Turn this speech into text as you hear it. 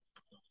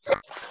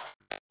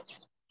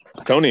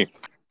Tony,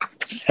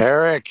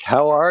 Eric,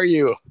 how are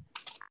you?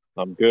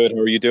 I'm good. How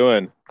are you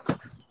doing?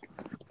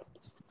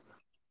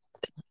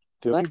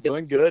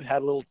 Doing good.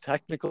 Had a little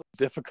technical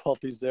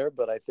difficulties there,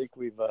 but I think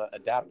we've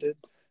adapted.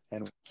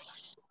 And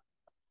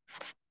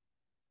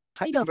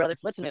How you doing, brother?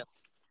 What's new?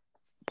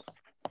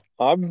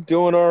 I'm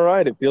doing all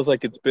right. It feels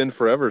like it's been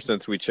forever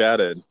since we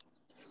chatted.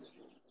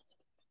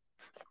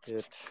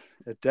 it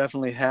it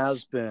definitely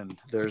has been.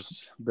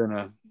 There's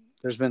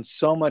been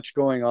so much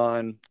going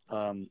on.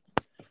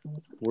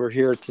 We're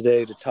here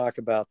today to talk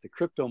about the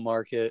crypto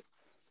market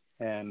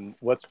and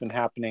what's been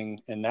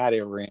happening in that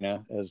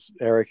arena. As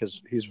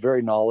he's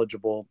very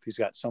knowledgeable. He's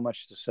got so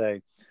much to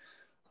say.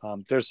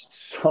 There's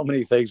so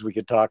many things we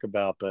could talk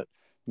about, but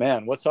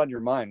man, what's on your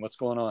mind? What's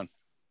going on?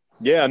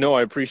 Yeah, no,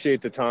 I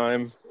appreciate the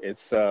time.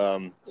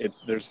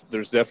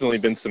 There's definitely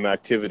been some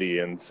activity,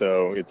 and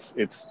so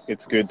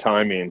it's good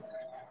timing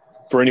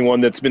for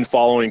anyone that's been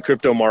following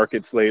crypto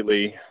markets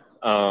lately.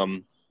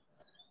 Um,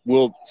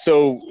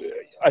 so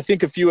I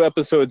think a few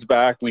episodes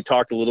back we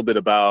talked a little bit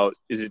about,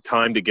 is it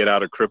time to get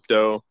out of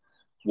crypto?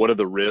 What are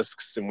the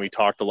risks? And we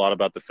talked a lot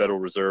about the Federal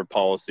Reserve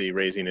policy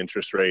raising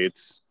interest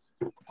rates,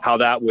 how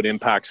that would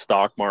impact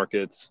stock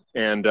markets.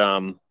 And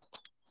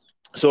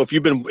so if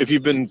you've been if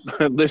you've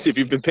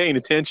been paying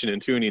attention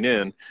and tuning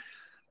in,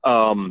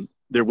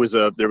 there was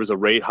a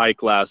rate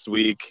hike last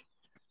week.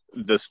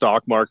 The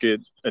stock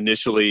market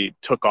initially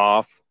took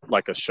off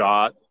like a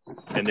shot,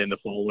 and then the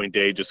following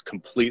day just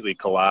completely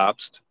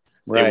collapsed.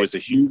 Right. It was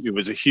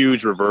a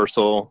huge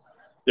reversal.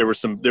 There were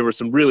some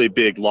really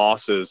big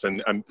losses,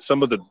 and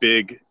some of the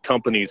big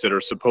companies that are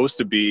supposed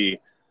to be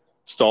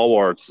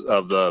stalwarts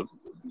of the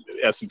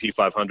S&P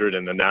 500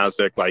 and the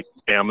Nasdaq, like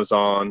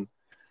Amazon.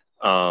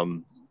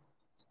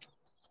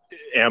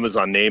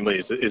 Amazon, namely,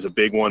 is a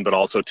big one, but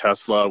also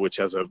Tesla, which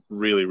has a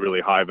really,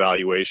 really high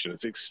valuation.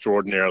 It's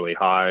extraordinarily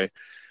high.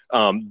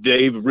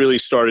 They've really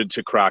started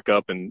to crack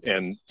up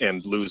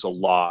and lose a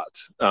lot.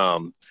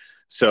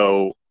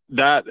 So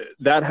that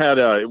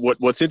had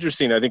what's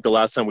interesting. I think the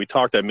last time we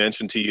talked, I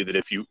mentioned to you that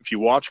if you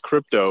watch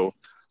crypto,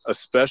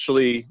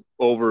 especially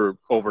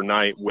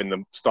overnight when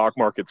the stock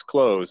markets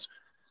close,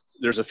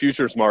 there's a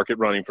futures market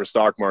running for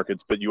stock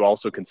markets, but you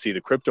also can see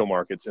the crypto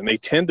markets, and they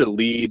tend to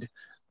lead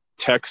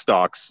tech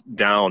stocks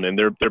down, and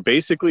they're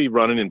basically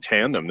running in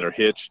tandem. They're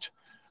hitched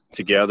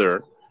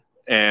together,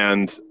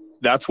 and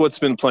that's what's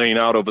been playing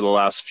out over the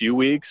last few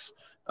weeks.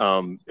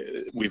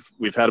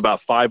 We've had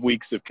about 5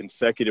 weeks of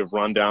consecutive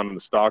rundown in the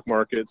stock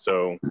market.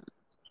 So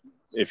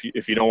if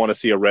you don't want to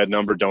see a red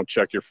number, don't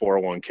check your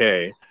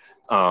 401k.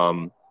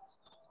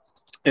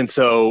 And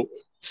so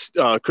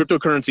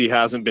cryptocurrency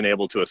hasn't been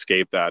able to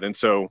escape that. And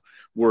so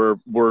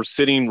we're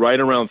sitting right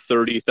around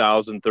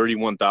 30,000,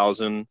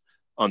 31,000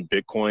 on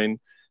Bitcoin.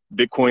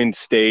 Bitcoin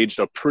staged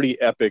a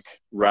pretty epic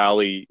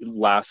rally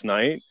last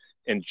night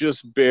and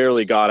just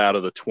barely got out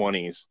of the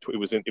 20s.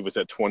 It was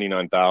at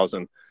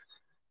 29,000.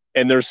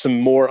 And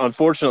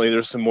unfortunately,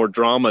 there's some more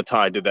drama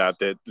tied to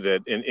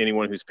that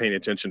anyone who's paying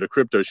attention to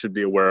crypto should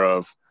be aware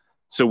of.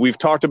 So we've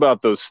talked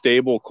about those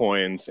stable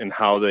coins and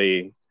how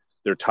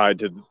they're tied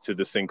to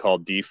this thing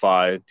called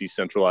DeFi,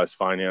 decentralized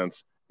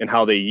finance, and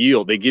how they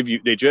yield. They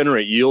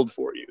generate yield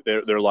for you.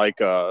 They're like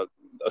a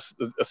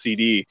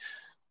CD.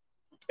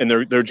 And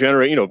they're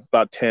generating,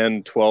 about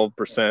 10,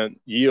 12%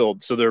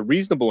 yield. So they're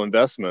reasonable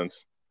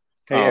investments.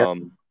 Hey, Eric,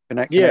 can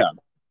I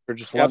for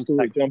just one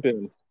absolutely second? Jump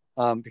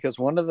in. Because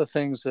one of the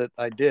things that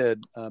I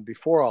did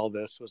before all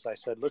this was I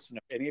said, listen,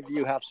 if any of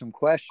you have some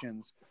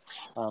questions,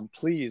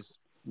 please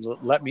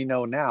let me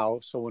know now.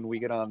 So when we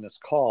get on this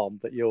call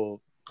that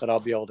I'll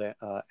be able to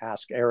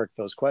ask Eric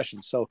those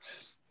questions. So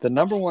the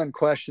number one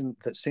question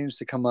that seems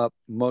to come up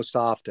most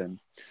often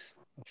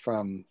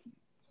from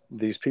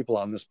these people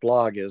on this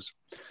blog is,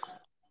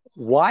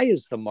 why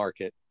is the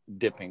market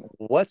dipping?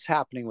 What's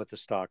happening with the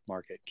stock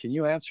market? Can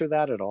you answer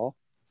that at all?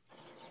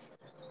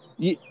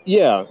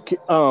 Yeah.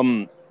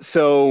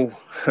 So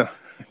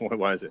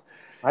why is it?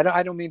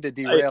 I don't mean to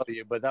derail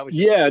you, but that was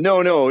just... Yeah,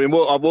 no.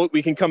 And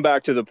we can come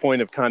back to the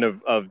point of kind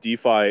of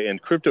DeFi and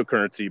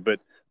cryptocurrency,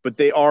 but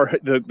they are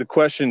the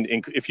question.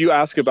 If you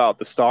ask about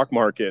the stock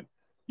market,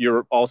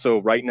 you're also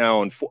right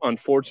now, and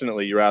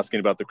unfortunately, you're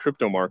asking about the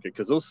crypto market,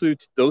 because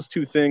those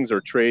two things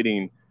are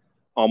trading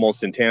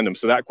almost in tandem.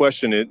 So that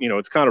question,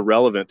 it's kind of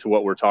relevant to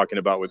what we're talking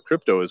about with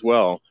crypto as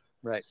well.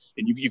 Right.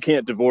 And you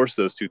can't divorce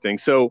those two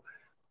things. So,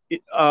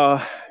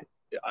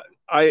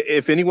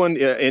 if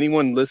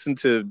anyone listened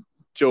to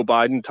Joe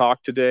Biden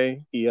talk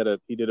today, he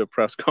did a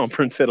press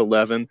conference at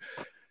 11.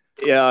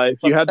 Yeah, if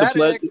you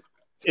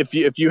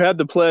had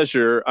the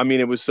pleasure, I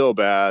mean, it was so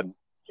bad.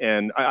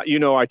 And I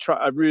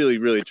really,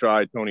 really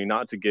tried, Tony,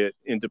 not to get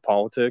into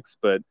politics,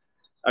 but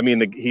I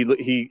mean,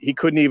 he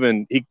couldn't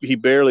even, he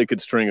barely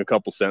could string a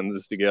couple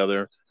sentences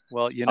together.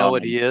 Well, you know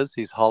what he is?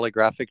 He's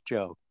holographic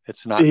Joe.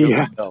 It's not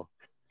really Joe.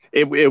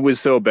 It was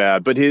so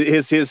bad. But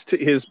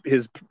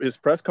his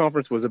press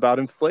conference was about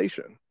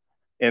inflation.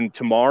 And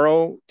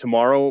tomorrow,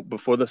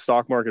 before the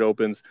stock market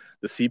opens,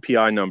 the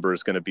CPI number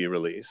is going to be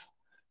released.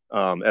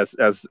 As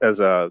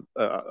a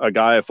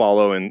guy I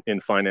follow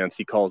in finance,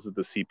 he calls it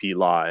the CP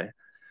lie.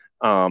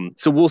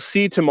 So we'll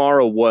see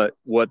tomorrow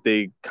what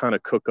they kind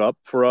of cook up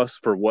for us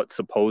for what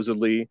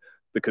supposedly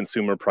the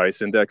consumer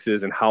price index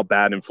is and how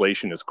bad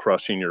inflation is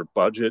crushing your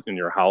budget and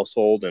your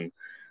household and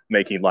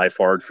making life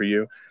hard for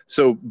you.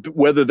 So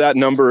whether that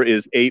number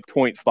is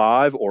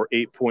 8.5 or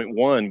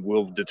 8.1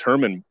 will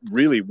determine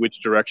really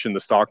which direction the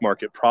stock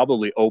market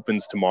probably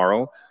opens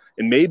tomorrow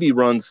and maybe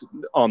runs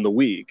on the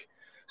week.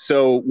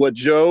 So what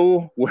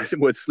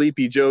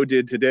Sleepy Joe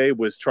did today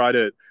was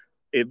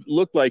it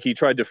looked like he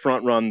tried to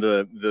front run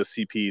the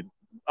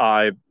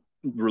CPI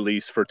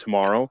release for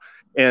tomorrow.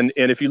 And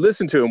if you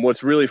listen to him,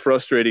 what's really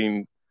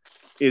frustrating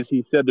is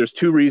he said there's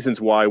two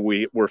reasons why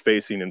we're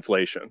facing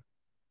inflation.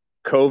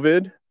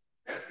 COVID,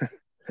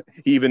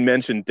 he even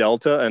mentioned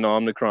Delta and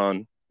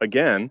Omicron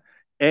again,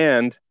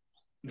 and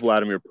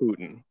Vladimir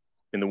Putin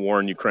in the war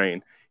in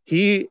Ukraine.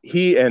 He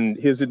and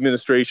his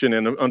administration,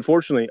 and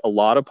unfortunately a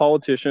lot of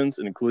politicians,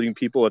 including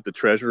people at the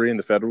Treasury and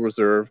the Federal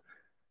Reserve,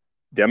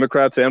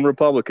 Democrats and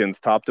Republicans,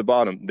 top to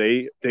bottom,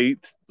 a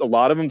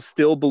lot of them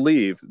still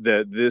believe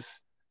that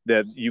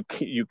you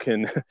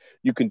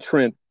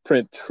can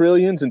print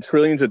trillions and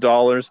trillions of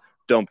dollars,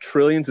 dump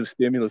trillions of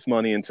stimulus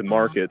money into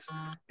markets,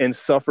 and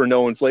suffer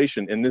no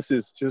inflation. And this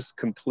is just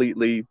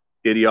completely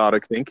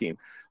idiotic thinking.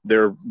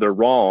 They're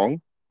wrong,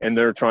 and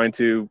they're trying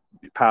to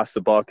pass the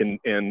buck and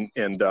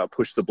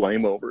push the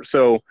blame over.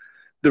 So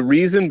the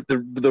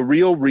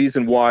real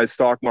reason why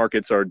stock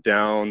markets are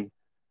down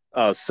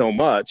so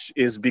much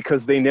is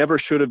because they never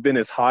should have been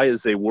as high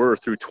as they were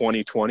through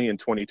 2020 and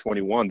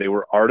 2021. They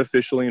were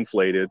artificially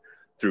inflated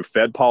through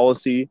Fed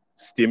policy,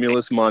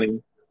 stimulus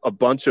money, a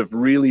bunch of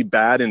really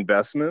bad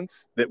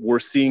investments that we're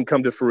seeing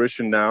come to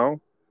fruition now.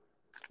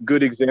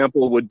 Good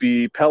example would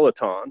be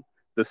Peloton.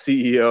 The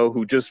CEO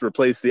who just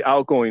replaced the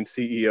outgoing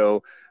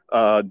CEO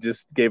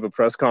just gave a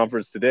press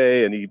conference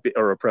today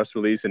or a press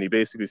release, and he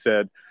basically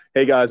said,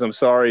 hey guys, I'm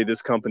sorry,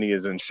 this company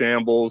is in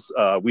shambles.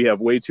 We have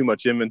way too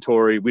much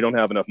inventory. We don't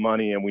have enough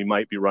money, and we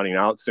might be running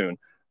out soon.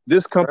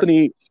 This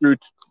company through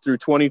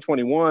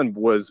 2021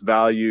 was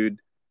valued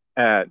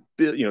at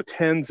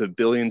tens of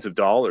billions of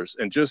dollars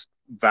and just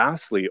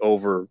vastly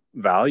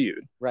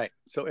overvalued. Right.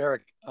 So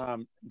Eric,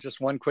 just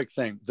one quick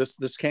thing.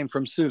 This came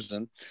from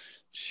Susan.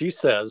 She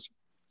says,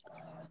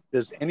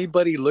 is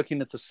anybody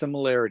looking at the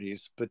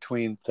similarities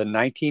between the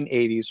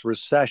 1980s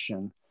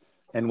recession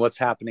and what's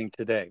happening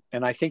today?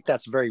 And I think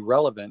that's very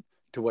relevant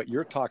to what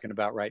you're talking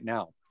about right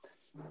now.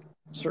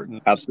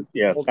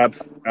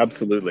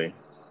 Absolutely.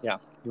 Yeah.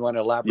 You want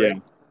to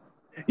elaborate?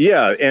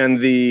 Yeah. And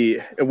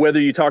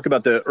whether you talk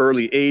about the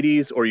early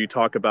 80s or you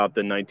talk about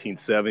the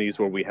 1970s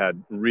where we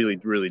had really,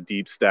 really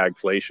deep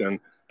stagflation,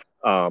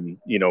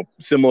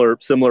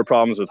 similar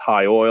problems with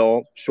high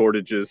oil,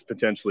 shortages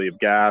potentially of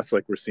gas,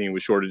 like we're seeing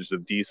with shortages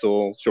of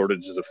diesel,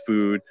 shortages of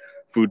food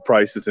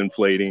prices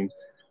inflating.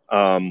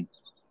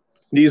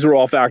 These are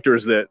all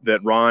factors that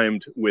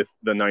rhymed with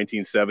the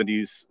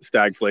 1970s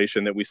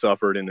stagflation that we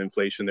suffered and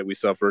inflation that we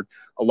suffered.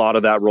 A lot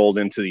of that rolled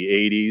into the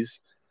 80s.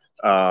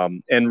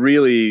 And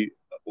really,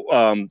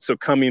 so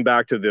coming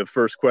back to the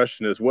first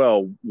question as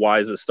well, why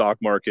is the stock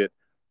market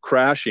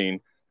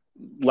crashing?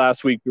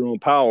 Last week, Jerome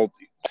Powell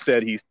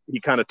said he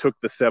kind of took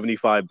the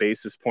 75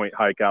 basis point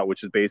hike out,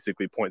 which is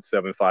basically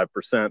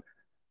 0.75%.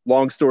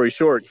 Long story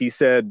short, he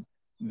said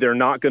they're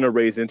not going to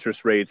raise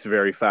interest rates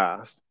very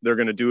fast. They're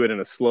going to do it in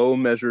a slow,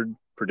 measured,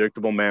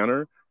 predictable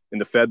manner. And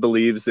the Fed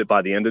believes that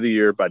by the end of the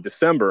year, by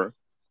December,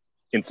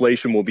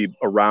 inflation will be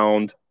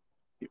around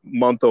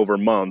month over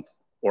month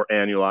or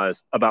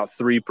annualized about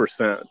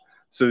 3%.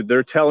 So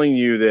they're telling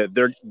you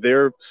that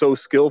they're so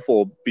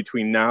skillful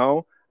between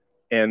now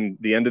and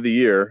the end of the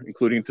year,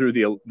 including through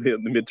the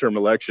midterm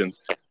elections,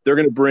 they're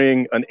going to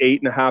bring an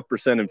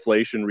 8.5%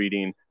 inflation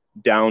reading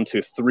down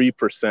to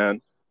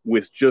 3%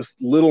 with just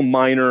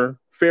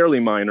fairly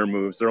minor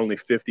moves. They're only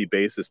 50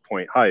 basis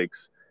point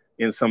hikes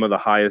in some of the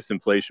highest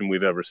inflation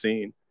we've ever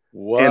seen.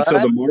 What? And so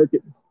the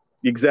market,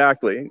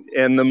 exactly.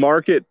 And the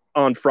market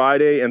on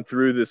Friday and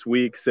through this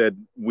week said,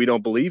 we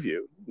don't believe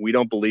you. We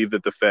don't believe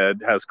that the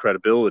Fed has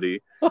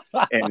credibility.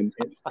 and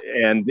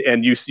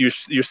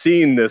you're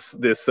seeing this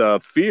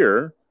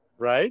fear,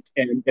 right?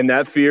 And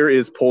that fear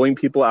is pulling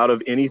people out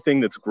of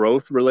anything that's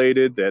growth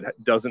related, that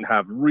doesn't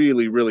have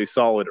really, really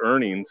solid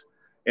earnings.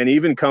 And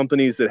even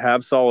companies that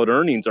have solid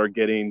earnings are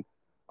getting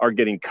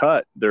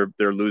cut. They're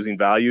losing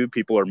value.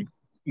 People are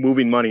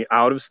moving money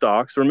out of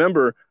stocks.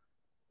 Remember,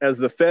 as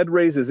the Fed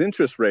raises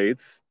interest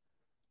rates,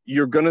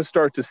 you're going to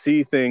start to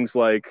see things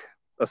like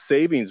a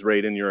savings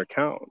rate in your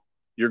account.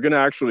 You're going to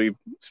actually,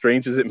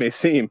 strange as it may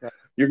seem,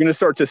 you're going to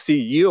start to see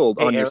yield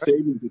on your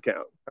savings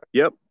account.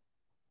 Yep.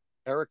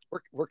 Eric,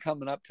 we're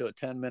coming up to a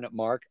 10-minute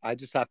mark. I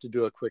just have to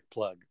do a quick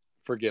plug.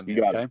 Forgive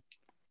me, okay?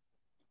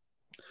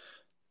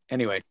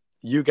 Anyway,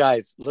 you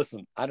guys,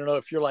 listen, I don't know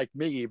if you're like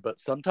me, but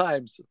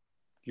sometimes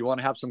you want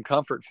to have some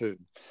comfort food.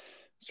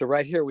 So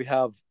right here we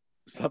have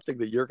something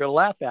that you're going to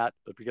laugh at,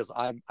 because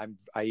I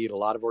eat a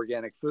lot of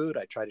organic food.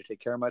 I try to take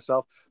care of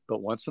myself,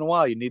 but once in a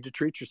while you need to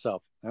treat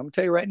yourself. I'm going to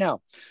tell you right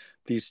now,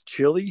 These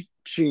chili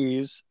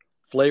cheese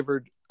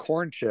flavored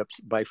corn chips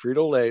by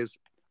Frito-Lay's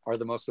are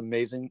the most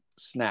amazing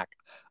snack.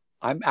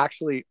 I'm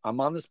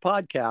on this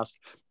podcast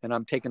and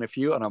I'm taking a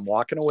few and I'm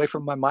walking away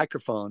from my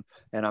microphone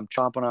and I'm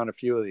chomping on a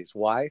few of these.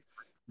 Why?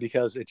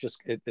 Because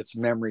it's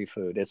memory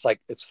food.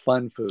 It's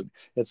fun food.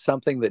 It's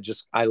something that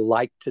just I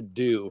like to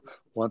do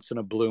once in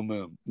a blue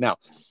moon. Now,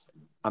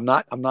 I'm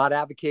not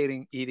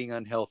advocating eating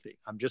unhealthy.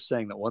 I'm just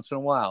saying that once in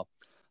a while,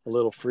 a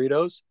little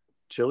Fritos,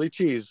 chili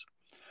cheese,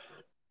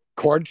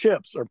 corn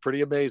chips are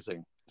pretty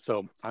amazing.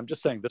 So I'm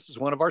just saying this is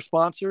one of our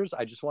sponsors.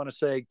 I just want to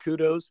say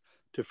kudos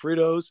to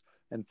Fritos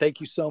and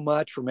thank you so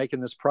much for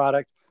making this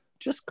product.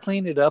 Just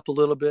clean it up a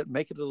little bit,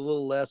 make it a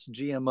little less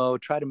GMO,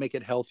 try to make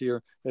it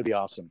healthier. It'd be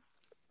awesome.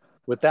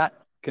 With that,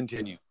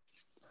 continue.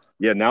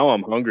 Yeah, now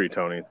I'm hungry,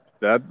 Tony.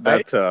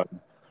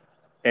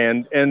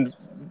 And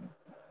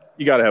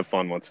you got to have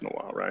fun once in a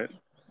while, right?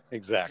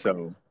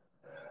 Exactly.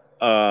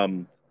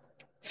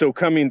 So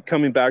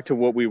coming back to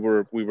what we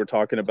were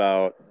talking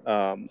about,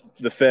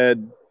 the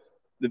Fed,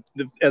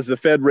 as the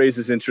Fed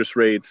raises interest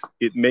rates,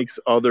 it makes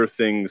other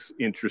things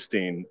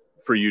interesting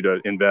for you to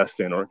invest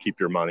in or keep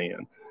your money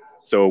in.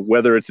 So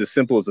whether it's as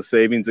simple as a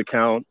savings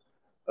account,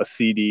 a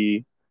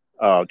CD,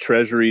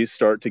 treasuries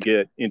start to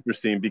get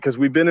interesting because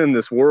we've been in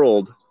this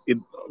world, it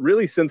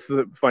really since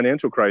the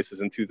financial crisis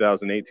in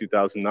 2008,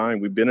 2009,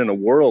 we've been in a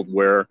world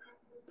where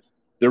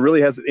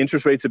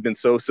interest rates have been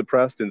so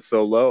suppressed and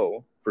so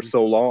low for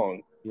so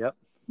long. Yep.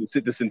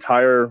 This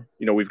entire,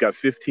 we've got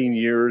 15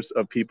 years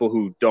of people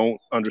who don't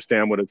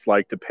understand what it's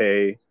like to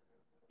pay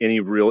any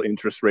real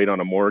interest rate on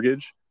a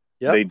mortgage.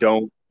 Yep.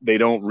 They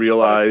don't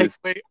realize.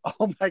 Wait.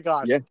 Oh my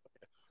gosh. Yeah.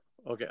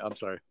 Okay. I'm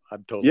sorry.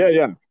 I'm totally.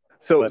 Yeah.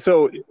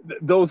 So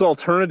those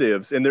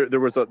alternatives, and there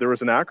was an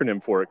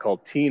acronym for it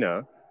called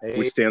TINA,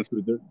 which stands for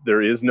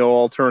there is no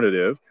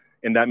alternative.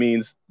 And that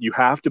means you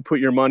have to put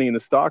your money in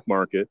the stock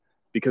market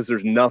because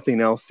there's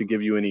nothing else to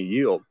give you any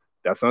yield.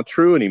 That's not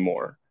true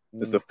anymore.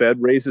 As the Fed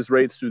raises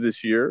rates through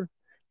this year,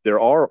 there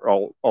are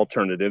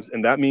alternatives.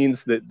 And that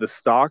means that the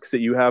stocks that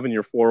you have in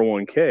your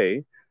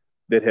 401k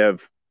that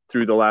have,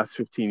 through the last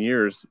 15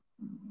 years,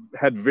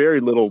 had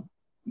very little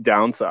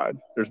downside.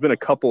 There's been a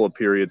couple of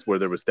periods where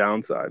there was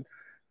downside.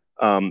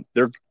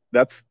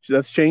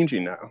 That's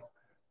changing now.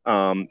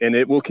 And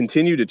it will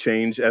continue to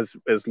change as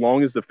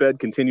long as the Fed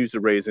continues to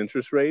raise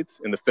interest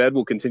rates, and the Fed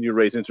will continue to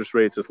raise interest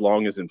rates as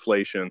long as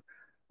inflation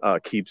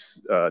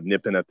keeps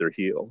nipping at their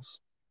heels.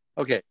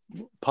 Okay,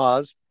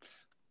 pause.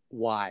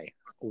 Why?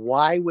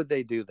 Why would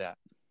they do that?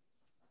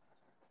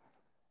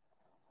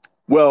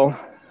 Well,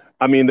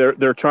 I mean,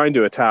 they're trying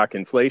to attack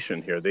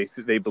inflation here.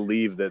 They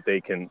believe that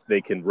they can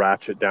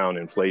ratchet down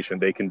inflation.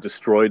 They can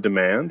destroy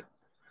demand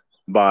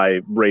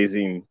by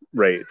raising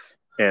rates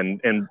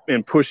and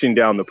pushing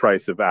down the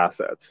price of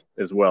assets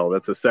as well.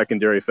 That's a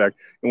secondary effect.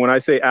 And when I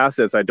say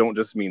assets, I don't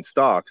just mean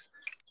stocks.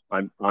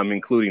 I'm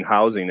including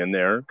housing in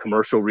there.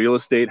 Commercial real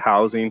estate,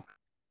 housing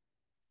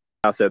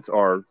assets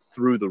are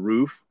through the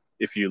roof.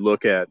 If you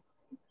look at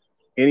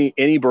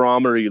any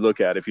barometer you look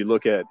at, if you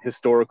look at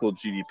historical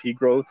GDP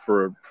growth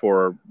for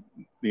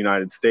the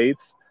United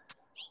States,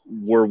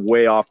 we're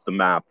way off the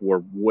map.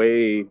 We're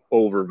way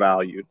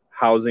overvalued.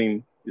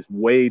 Housing is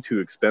way too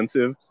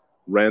expensive.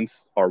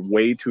 Rents are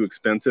way too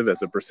expensive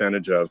as a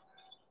percentage of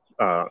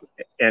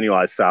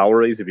annualized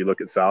salaries, if you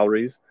look at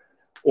salaries.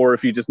 Or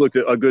if you just look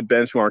at a good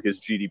benchmark is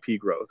GDP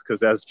growth,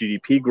 because as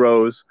GDP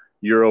grows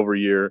year over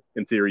year,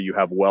 in theory, you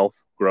have wealth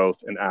growth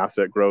and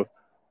asset growth.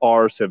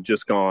 Ours have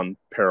just gone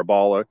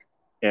parabolic,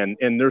 and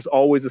there's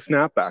always a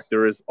snapback.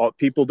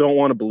 People don't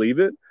want to believe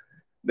it.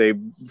 They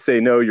say,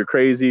 no, you're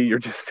crazy.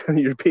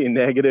 You're being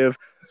negative.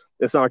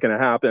 It's not going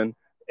to happen.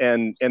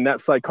 And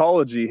that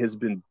psychology has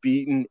been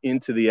beaten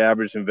into the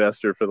average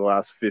investor for the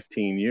last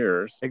 15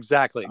 years.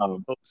 Exactly.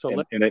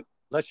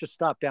 Let's just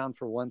stop down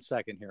for 1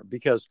 second here,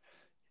 because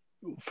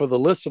for the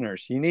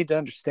listeners, you need to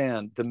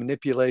understand the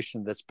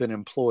manipulation that's been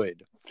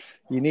employed.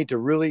 You need to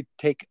really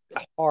take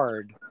a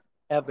hard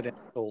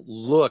evidential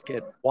look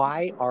at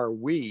why are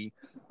we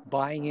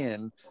buying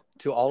in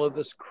to all of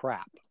this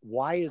crap?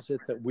 Why is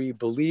it that we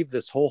believe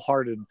this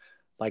wholehearted,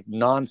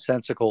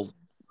 nonsensical,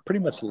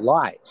 pretty much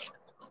lies?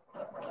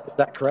 Is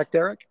that correct,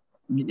 Eric?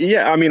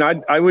 Yeah, I mean,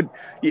 I would,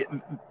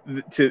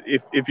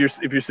 if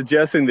you're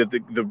suggesting that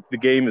the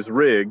game is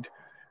rigged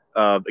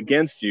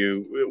against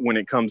you when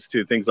it comes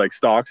to things like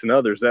stocks and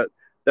others,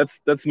 that's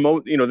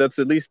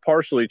at least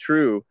partially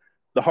true.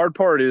 The hard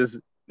part is,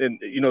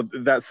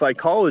 that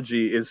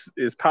psychology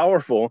is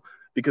powerful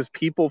because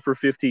people for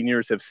 15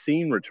 years have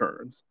seen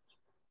returns,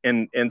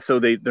 and so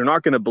they're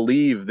not going to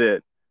believe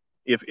that.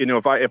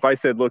 If I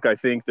said, look, I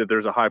think that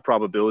there's a high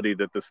probability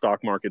that the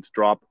stock markets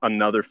drop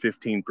another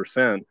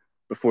 15%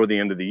 before the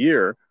end of the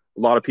year,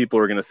 a lot of people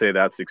are going to say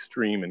that's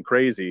extreme and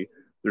crazy.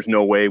 There's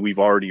no way. We're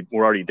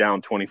already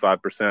down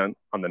 25%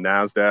 on the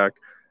NASDAQ.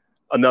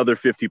 Another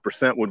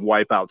 50% would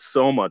wipe out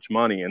so much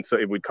money, and so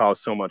it would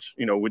cause so much.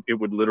 It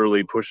would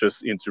literally push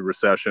us into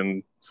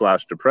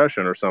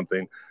recession/depression or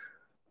something.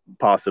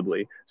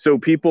 possibly. So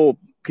people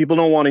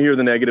don't want to hear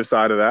the negative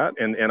side of that,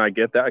 and I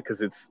get that,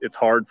 because it's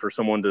hard for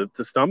someone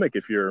to stomach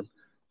if you're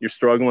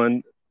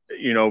struggling,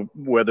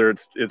 whether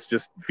it's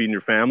just feeding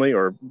your family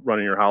or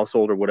running your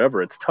household or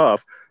whatever. It's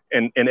tough,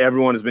 and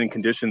everyone has been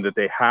conditioned that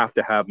they have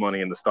to have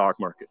money in the stock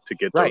market to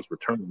get Right. those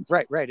returns.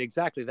 Right.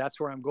 Exactly. That's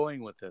where I'm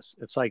going with this.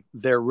 It's like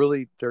they're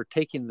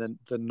taking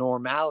the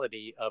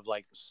normality of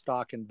like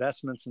stock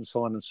investments and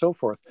so on and so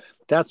forth.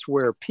 That's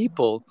where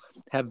people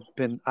have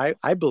been,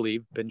 I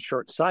believe, been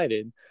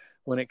short-sighted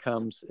when it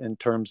comes in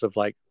terms of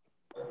like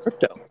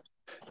crypto.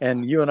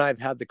 And you and I have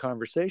had the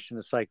conversation.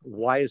 It's like,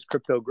 why is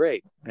crypto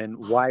great? And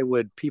why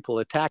would people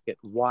attack it?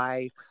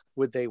 Why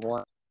would they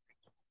want,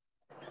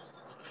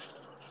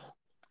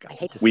 I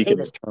hate to say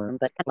this term,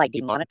 but kind of like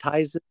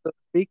demonetize it, so to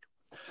speak?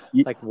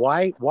 Like,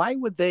 why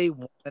would they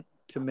want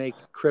to make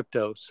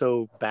crypto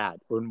so bad?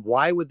 Or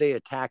why would they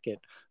attack it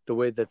the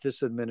way that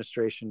this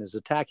administration is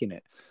attacking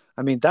it?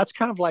 I mean, that's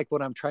kind of like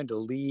what I'm trying to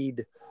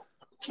lead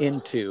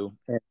into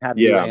and have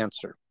you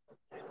answer.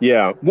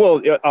 Yeah.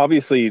 Well,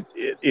 obviously,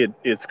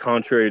 it's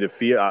contrary to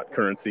fiat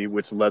currency,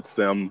 which lets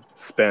them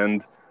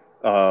spend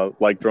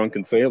like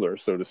drunken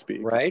sailors, so to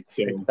speak. Right.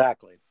 So,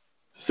 exactly.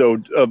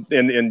 So,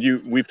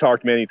 we've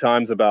talked many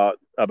times about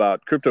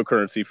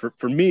cryptocurrency.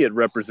 For me, it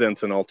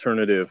represents an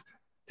alternative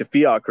to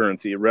fiat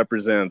currency. It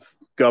represents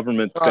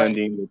government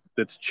spending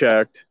that's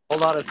checked.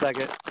 Hold on a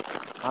second.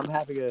 I'm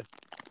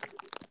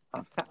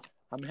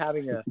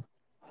having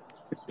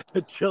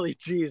a chili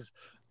cheese.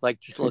 Like,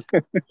 just look.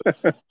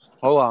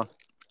 Hold on.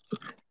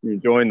 You're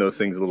enjoying those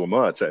things a little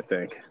much, I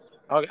think.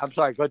 Okay, I'm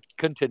sorry. Go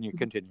continue.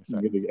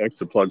 Sorry. Give an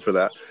extra plug for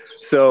that.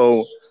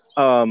 So,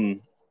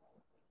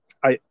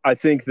 I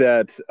think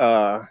that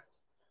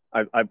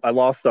I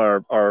lost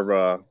our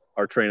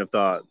train of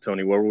thought,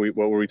 Tony. What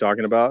were we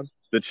talking about?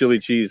 The chili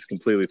cheese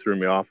completely threw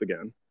me off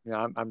again.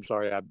 Yeah, I'm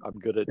sorry. I'm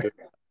good at it.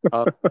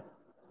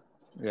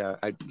 Yeah,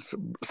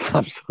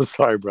 I'm so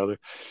sorry, brother.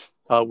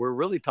 We're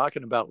really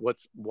talking about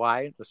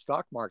why the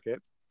stock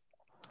market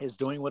is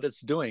doing what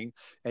it's doing,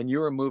 and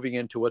you are moving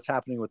into what's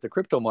happening with the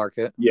crypto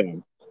market. Yeah,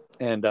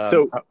 and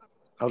so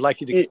I would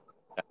like you to.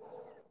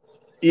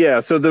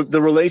 Yeah, so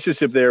the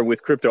relationship there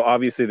with crypto,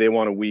 obviously they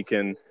want to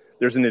weaken.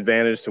 There's an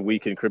advantage to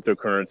weaken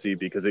cryptocurrency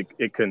because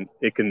it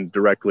can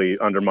directly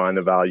undermine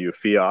the value of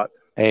fiat.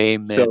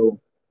 Amen. So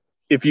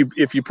if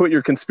you put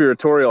your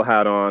conspiratorial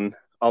hat on,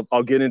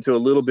 I'll get into a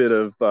little bit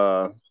of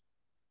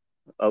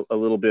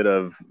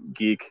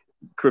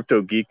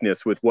crypto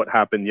geekness with what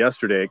happened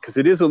yesterday, because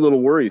it is a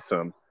little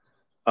worrisome.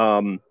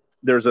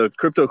 There's a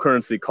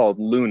cryptocurrency called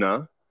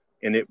Luna,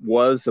 and it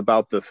was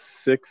about the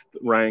 6th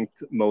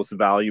ranked most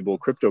valuable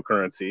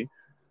cryptocurrency.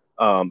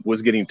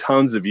 Was getting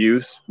tons of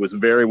use, was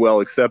very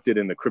well accepted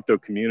in the crypto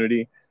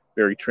community,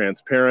 very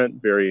transparent,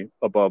 very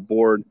above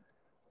board.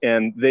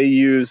 And they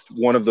used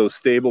one of those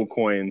stable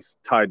coins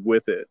tied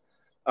with it.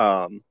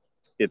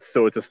 It's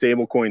a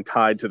stable coin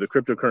tied to the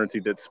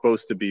cryptocurrency that's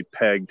supposed to be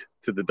pegged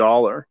to the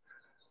dollar.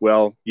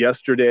 Well,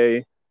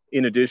 yesterday,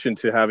 in addition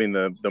to having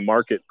the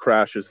market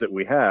crashes that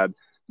we had,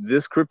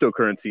 this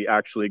cryptocurrency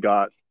actually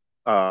got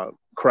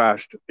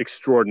crashed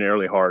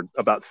extraordinarily hard,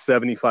 about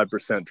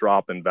 75%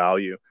 drop in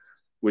value,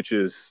 which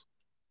is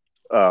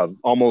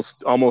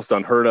almost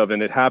unheard of.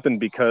 And it happened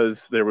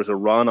because there was a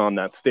run on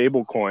that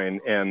stable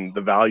coin and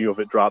the value of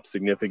it dropped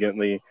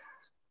significantly.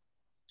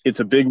 It's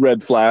a big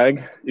red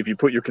flag. If you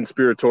put your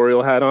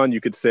conspiratorial hat on,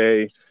 you could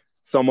say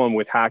someone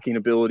with hacking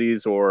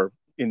abilities or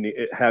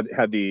had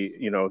the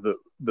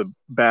the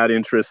bad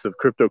interests of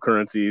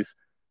cryptocurrencies,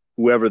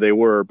 whoever they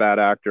were, bad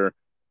actor,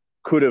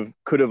 could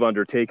have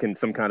undertaken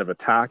some kind of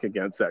attack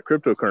against that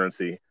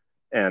cryptocurrency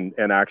and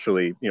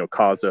actually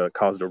caused a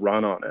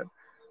run on it.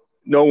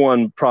 No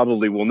one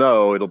probably will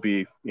know. It'll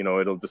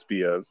just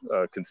be a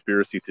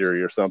conspiracy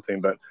theory or something.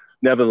 But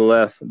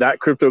nevertheless, that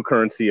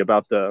cryptocurrency,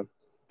 about the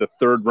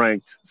 3rd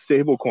ranked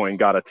stablecoin,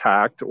 got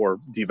attacked or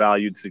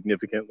devalued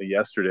significantly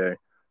yesterday.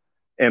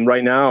 And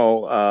right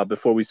now,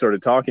 before we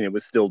started talking, it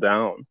was still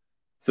down.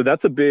 So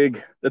that's a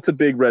big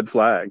red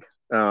flag.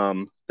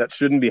 That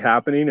shouldn't be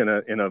happening in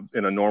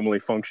a normally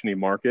functioning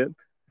market.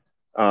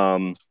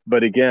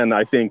 But again,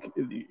 I think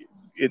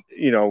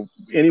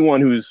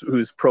anyone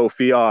who's pro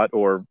fiat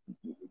or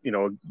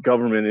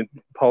government,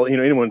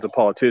 anyone's a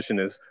politician,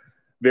 is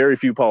very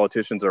few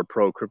politicians are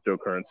pro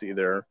cryptocurrency.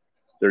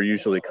 They're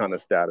usually kind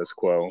of status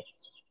quo.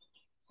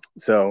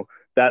 So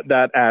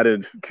that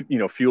added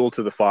fuel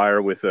to the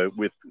fire with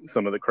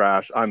some of the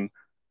crash. I'm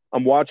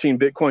watching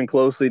Bitcoin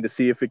closely to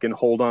see if it can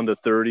hold on to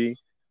 30.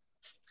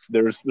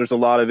 There's a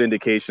lot of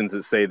indications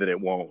that say that it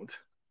won't.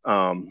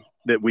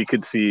 That we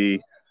could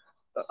see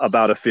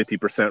about a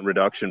 50%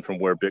 reduction from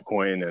where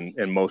Bitcoin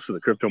and most of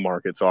the crypto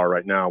markets are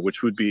right now,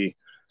 which would be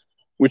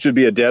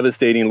a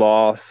devastating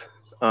loss.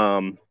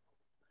 And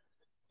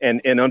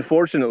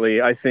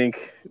unfortunately, I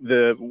think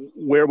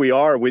where we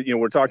are with,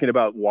 we're talking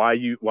about why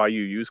you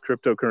use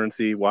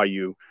cryptocurrency,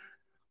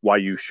 why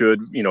you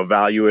should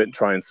value it and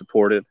try and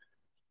support it.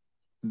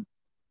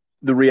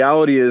 The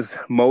reality is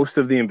most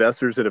of the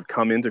investors that have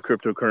come into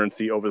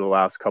cryptocurrency over the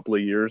last couple of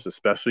years,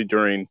 especially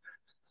during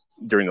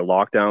during the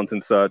lockdowns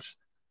and such.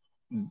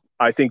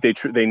 I think they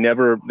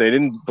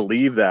didn't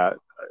believe that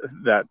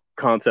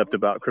concept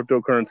about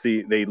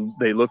cryptocurrency.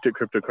 They looked at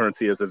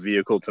cryptocurrency as a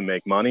vehicle to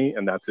make money,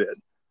 and that's it.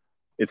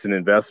 It's an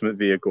investment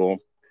vehicle.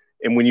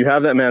 And when you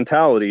have that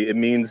mentality, it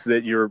means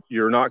that you're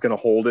not going to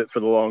hold it for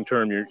the long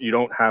term. You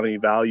don't have any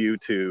value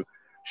to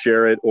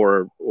share it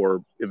or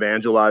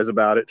evangelize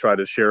about it. Try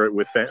to share it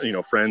with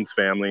friends,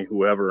 family,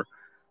 whoever.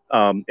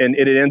 And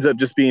it ends up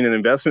just being an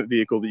investment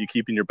vehicle that you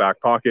keep in your back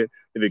pocket.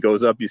 If it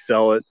goes up, you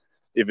sell it.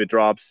 If it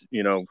drops,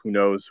 who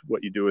knows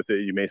what you do with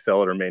it. You may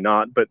sell it or may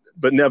not. But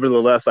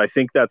nevertheless, I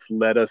think that's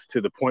led us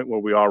to the point where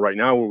we are right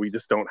now, where we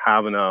just don't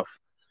have enough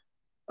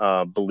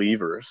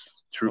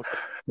believers. True.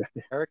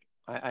 Okay. Eric,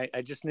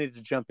 I just needed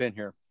to jump in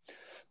here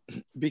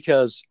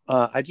because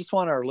I just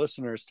want our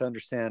listeners to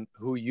understand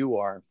who you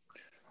are.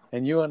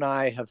 And you and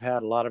I have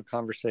had a lot of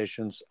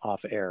conversations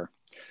off air.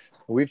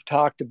 We've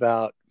talked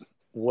about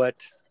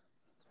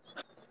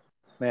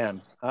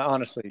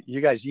honestly,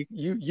 you guys,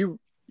 you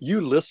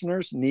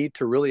listeners need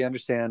to really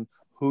understand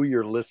who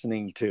you're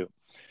listening to.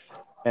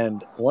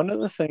 And one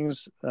of the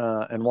things,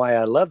 and why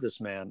I love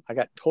this man, I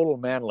got total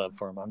man love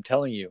for him. I'm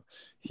telling you,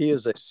 he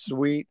is a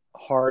sweet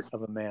heart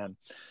of a man,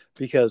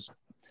 because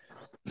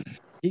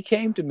he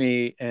came to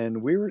me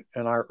and we were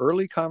in our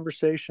early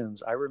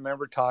conversations. I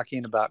remember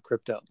talking about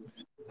crypto,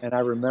 and I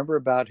remember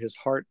about his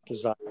heart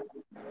desire,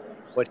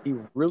 what he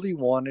really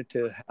wanted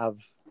to have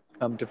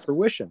come to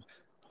fruition.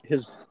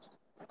 His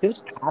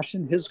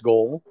passion, his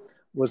goal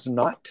was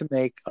not to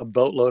make a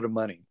boatload of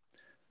money.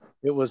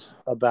 It was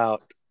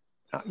about,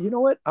 you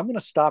know what? I'm going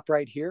to stop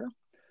right here.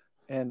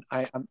 And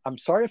I'm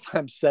sorry if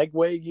I'm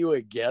segueing you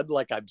again,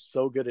 like I'm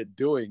so good at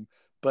doing,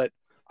 but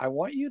I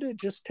want you to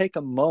just take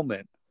a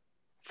moment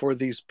for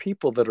these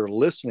people that are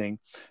listening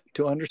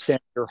to understand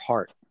your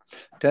heart,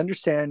 to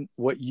understand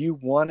what you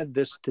wanted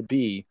this to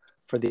be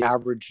for the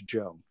average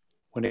Joe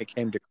when it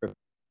came to crypto.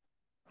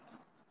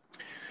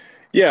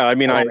 Yeah, I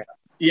mean, I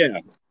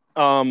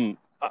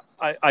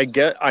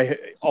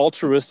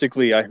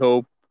altruistically,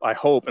 I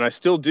hope, and I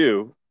still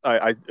do.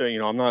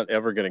 I'm not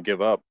ever going to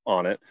give up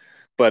on it,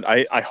 but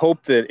I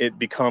hope that it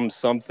becomes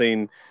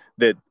something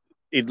that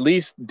at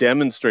least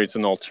demonstrates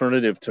an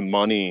alternative to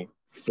money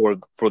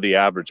for the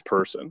average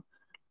person.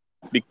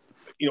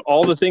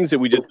 All the things that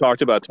we just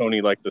talked about,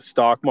 Tony, like the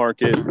stock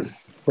market,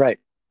 right?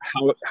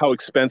 How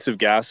expensive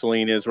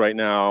gasoline is right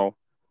now,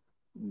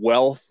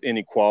 wealth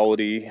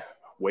inequality,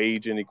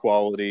 wage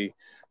inequality,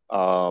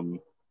 all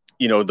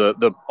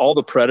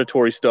the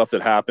predatory stuff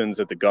that happens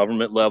at the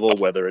government level,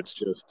 whether it's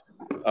just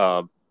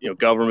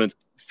governments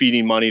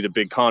feeding money to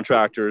big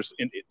contractors,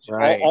 and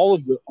right. all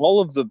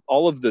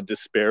of the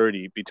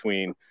disparity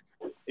between,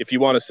 if you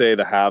want to say,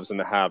 the haves and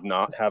the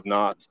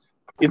have-nots,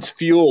 it's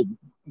fueled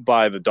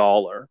by the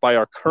dollar, by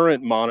our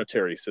current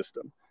monetary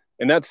system.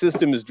 And that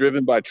system is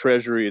driven by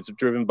Treasury, it's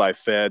driven by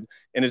Fed,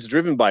 and it's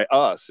driven by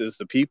us as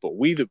the people.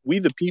 We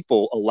the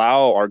people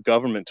allow our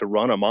government to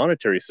run a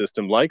monetary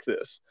system like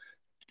this.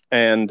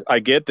 And I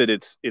get that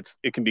it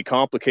can be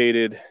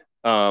complicated,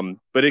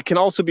 but it can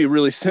also be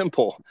really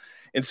simple.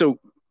 And so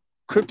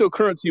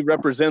cryptocurrency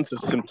represents a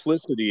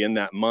simplicity in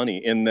that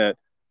money, in that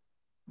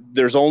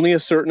there's only a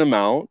certain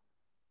amount.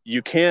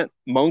 You can't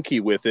monkey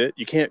with it.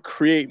 You can't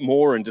create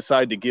more and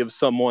decide to give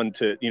someone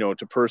to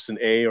person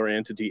A or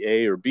entity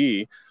A or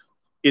B.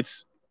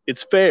 It's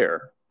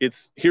fair.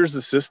 Here's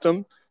the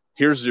system.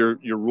 Here's your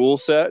rule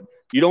set.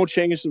 You don't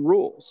change the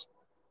rules.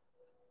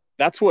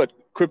 That's what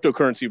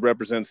cryptocurrency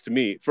represents to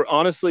me.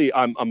 Honestly,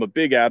 I'm a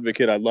big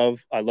advocate. I love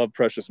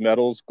precious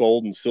metals,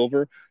 gold and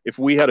silver. If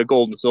we had a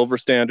gold and silver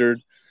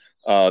standard,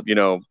 a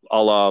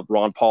la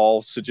Ron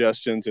Paul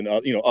suggestions, and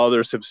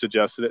others have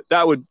suggested it,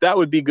 that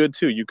would be good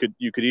too. You could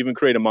even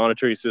create a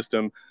monetary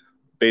system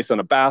based on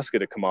a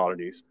basket of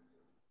commodities,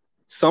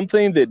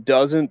 something that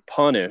doesn't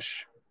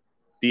punish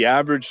the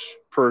average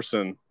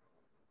person.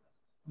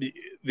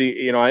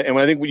 And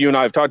I think you and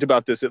I have talked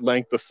about this at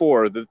length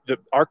before.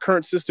 Our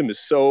current system is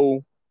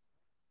so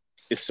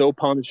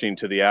punishing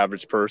to the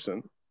average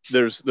person.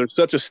 There's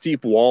such a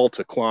steep wall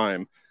to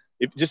climb.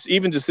 Just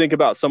think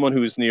about someone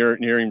who's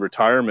nearing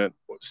retirement,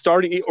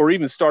 starting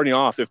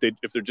off, if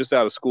they're just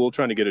out of school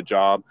trying to get a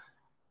job.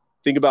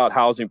 Think about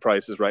housing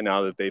prices right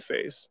now that they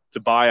face to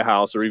buy a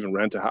house or even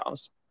rent a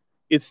house.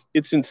 It's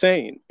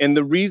insane. And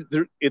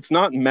it's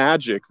not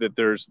magic that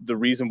there's the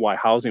reason why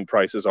housing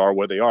prices are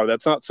where they are.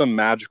 That's not some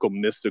magical,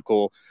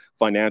 mystical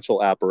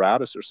financial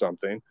apparatus or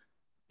something.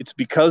 It's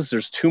because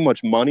there's too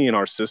much money in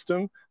our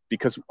system,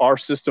 because our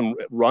system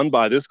run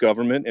by this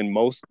government and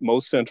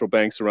most central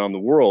banks around the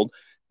world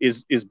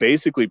is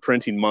basically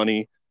printing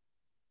money,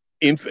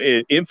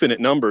 infinite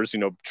numbers,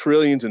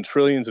 trillions and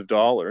trillions of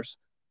dollars,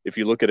 if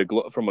you look at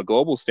from a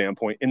global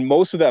standpoint. And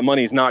most of that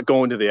money is not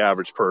going to the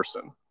average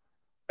person.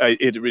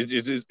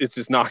 It's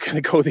just not going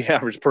to go to the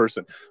average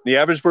person. The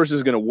average person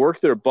is going to work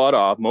their butt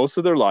off most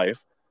of their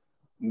life,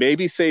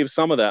 maybe save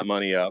some of that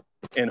money up,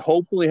 and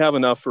hopefully have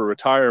enough for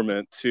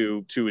retirement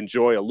to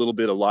enjoy a little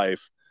bit of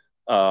life,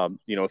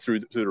 through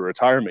the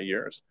retirement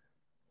years.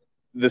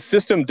 The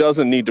system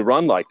doesn't need to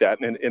run like that,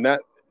 and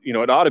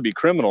it ought to be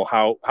criminal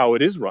how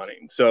it is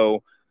running.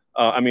 So,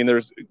 I mean,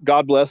 there's,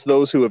 God bless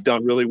those who have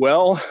done really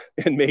well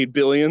and made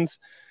billions.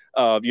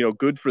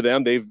 Good for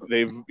them. They've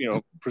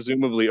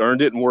presumably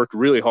earned it and worked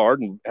really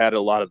hard and added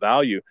a lot of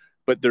value.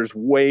 But there's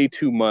way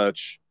too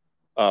much.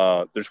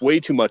 There's way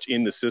too much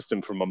in the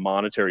system from a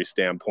monetary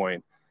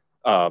standpoint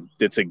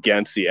that's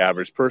against the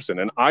average person.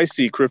 And I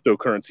see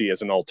cryptocurrency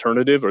as an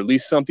alternative, or at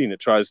least something that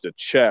tries to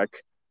check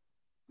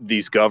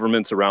these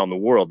governments around the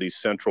world, these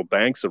central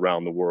banks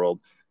around the world,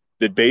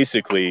 that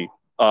basically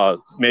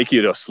make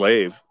you a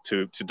slave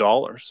to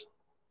dollars.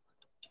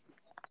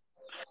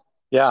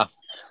 Yeah.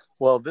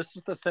 Well, this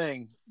is the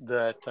thing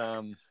that,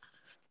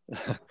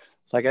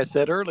 like I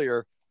said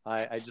earlier,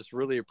 I just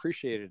really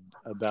appreciated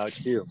about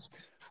you.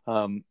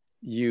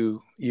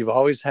 You've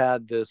always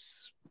had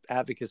this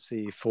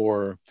advocacy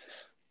for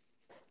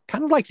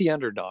kind of like the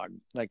underdog,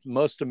 like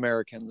most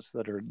Americans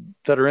that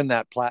are in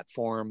that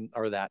platform,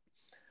 or that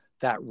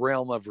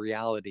realm of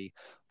reality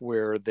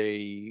where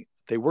they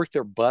work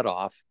their butt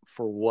off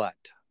for what?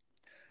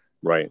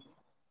 Right.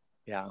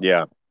 Yeah.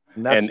 Yeah.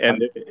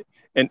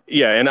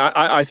 And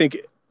I think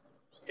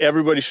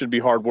everybody should be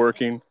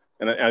hardworking,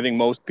 and I think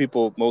most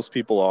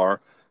people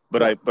are.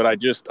 But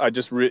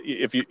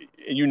if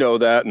you know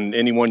that, and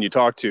anyone you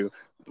talk to,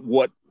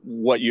 what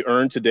you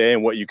earn today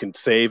and what you can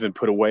save and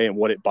put away and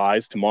what it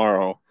buys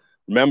tomorrow.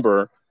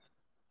 Remember,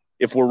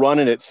 if we're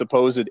running at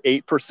supposed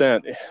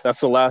 8%, that's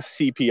the last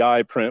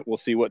CPI print. We'll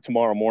see what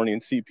tomorrow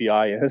morning's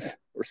CPI is,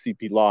 or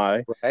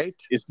CPI. Right.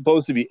 It's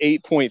supposed to be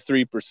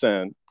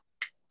 8.3%.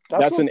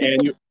 That's an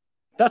annual.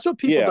 That's what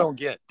people don't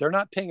get. They're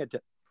not paying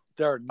attention.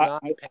 They're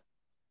not.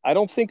 I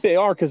don't think they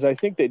are, because I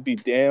think they'd be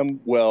damn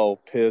well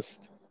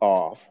pissed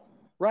off.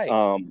 Right.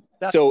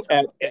 At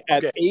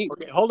 8.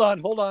 Okay, hold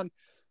on.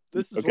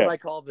 This is what I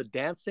call the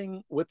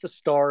dancing with the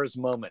stars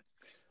moment.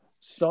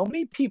 So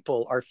many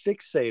people are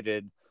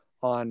fixated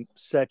on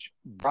such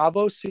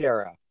Bravo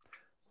Sierra.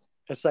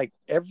 It's like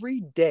every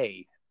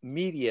day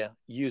media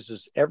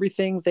uses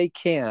everything they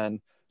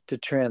can to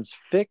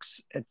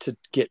transfix and to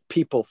get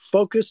people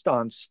focused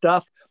on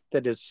stuff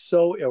that is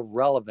so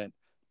irrelevant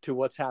to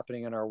what's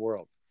happening in our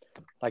world.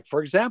 Like,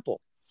 for example,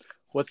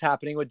 what's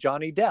happening with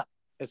Johnny Depp.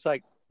 It's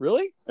like,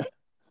 really?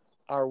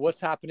 Or what's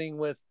happening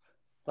with,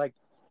 like,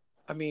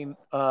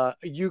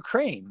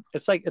 Ukraine.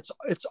 It's like,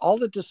 it's all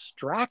the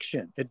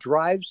distraction. It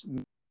drives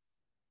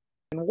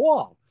a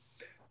wall.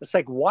 It's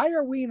like, why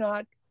are we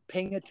not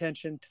paying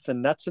attention to the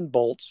nuts and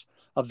bolts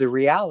of the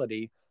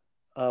reality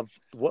of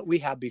what we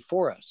have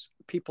before us?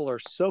 People are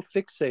so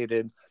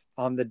fixated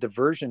on the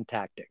diversion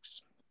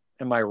tactics.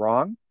 Am I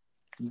wrong?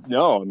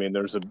 No, I mean,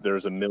 there's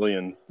a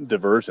million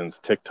diversions,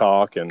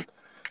 TikTok and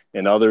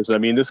others. I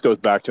mean, this goes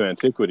back to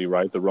antiquity,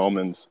 right? The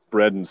Romans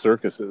bred in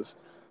circuses.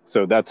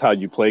 So that's how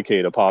you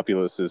placate a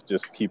populace, is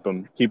just keep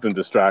them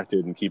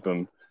distracted and keep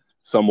them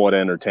somewhat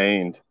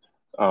entertained.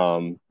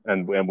 And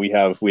we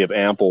have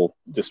ample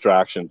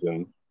distractions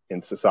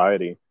in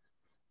society.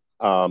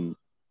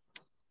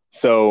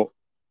 So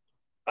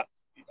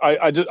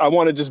I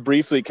want to just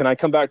briefly, can I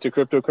come back to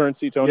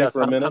cryptocurrency, Tony,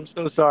 for a minute? I'm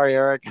so sorry,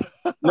 Eric.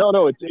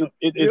 No,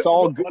 it's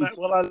all good.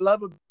 What I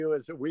love about you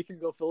is that we can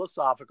go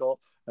philosophical,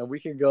 and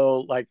we can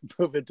go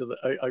move into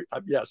the.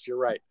 Yes, you're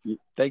right.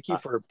 Thank you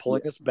for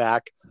pulling us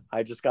back.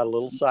 I just got a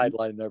little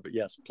sideline there, but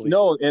yes, please.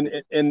 No, and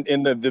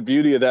the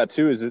beauty of that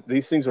too is that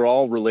these things are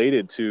all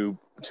related to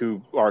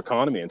our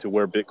economy and to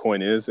where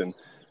Bitcoin is, and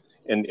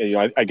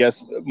I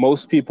guess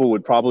most people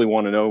would probably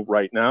want to know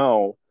right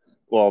now.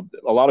 Well,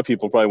 a lot of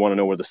people probably want to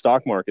know where the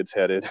stock market's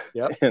headed.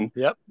 Yep.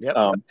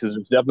 Because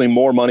there's definitely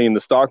more money in the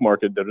stock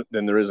market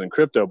than there is in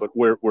crypto, but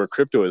where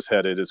crypto is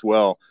headed as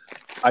well.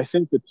 I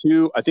think the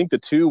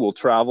two will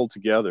travel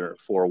together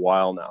for a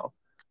while now.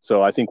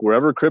 So I think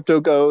wherever crypto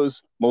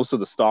goes, most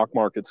of the stock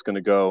market's going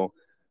to go.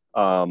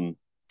 And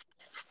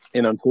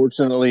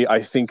unfortunately,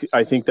 I think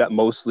that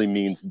mostly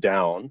means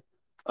down.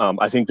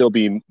 I think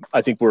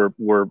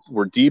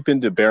we're deep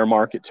into bear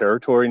market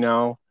territory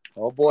now.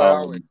 Oh boy,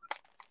 are we?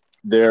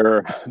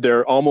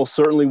 There almost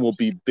certainly will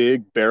be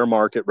big bear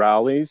market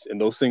rallies,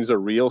 and those things are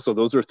real. So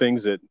those are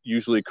things that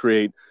usually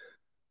create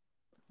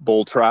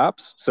bull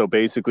traps. So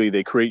basically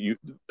they create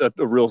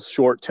a real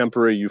short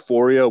temporary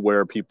euphoria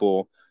where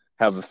people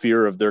have a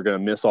fear of they're going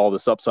to miss all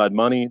this upside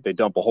money. They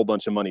dump a whole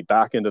bunch of money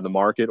back into the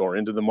market,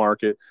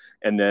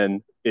 and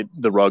then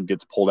the rug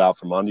gets pulled out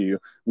from under you.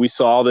 We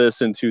saw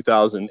this in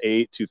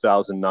 2008,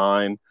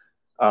 2009.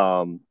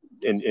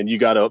 And you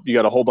got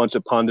a whole bunch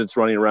of pundits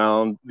running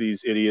around,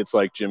 these idiots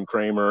like Jim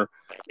Cramer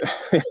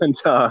and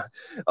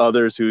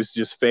others, who's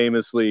just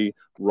famously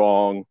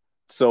wrong.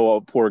 So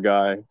a poor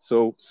guy,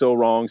 so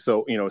wrong.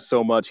 So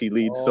so much he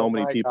leads so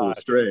many people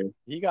astray.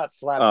 He got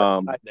slapped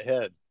upside the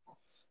head.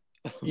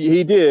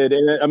 He did,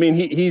 and I mean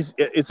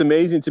it's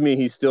amazing to me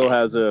he still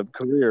has a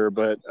career,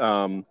 but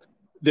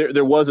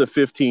there was a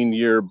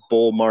 15-year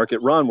bull market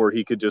run where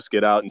he could just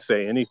get out and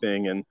say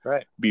anything and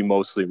be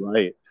mostly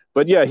right.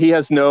 But yeah, he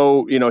has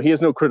no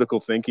critical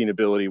thinking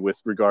ability with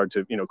regard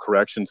to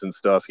corrections and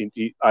stuff.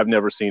 I've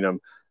never seen him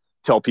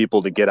tell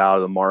people to get out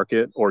of the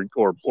market or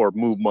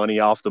move money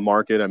off the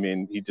market. I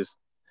mean, he just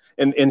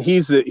and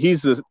he's the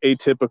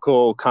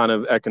atypical kind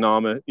of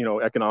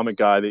economic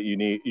guy that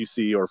you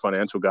see, or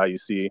financial guy you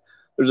see.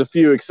 There's a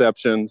few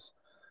exceptions,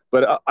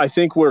 but I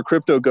think where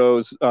crypto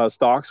goes,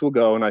 stocks will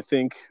go. And I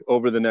think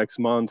over the next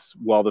months,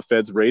 while the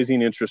Fed's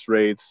raising interest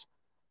rates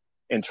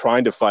and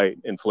trying to fight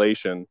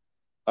inflation,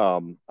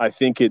 I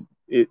think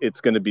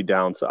it's going to be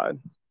downside.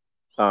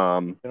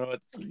 Right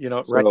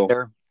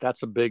there,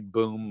 that's a big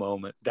boom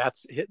moment.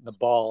 That's hitting the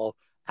ball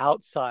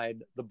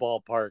outside the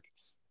ballpark.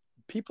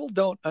 People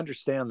don't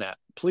understand that.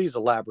 Please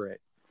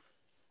elaborate.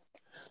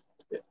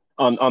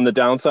 On the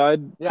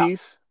downside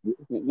piece?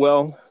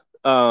 Well,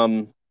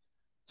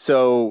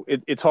 so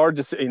it's hard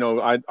to say.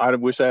 I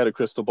wish I had a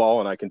crystal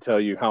ball and I can tell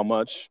you how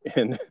much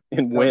and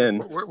when.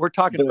 We're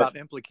talking about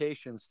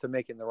implications to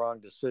making the wrong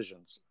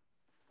decisions.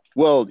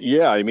 Well,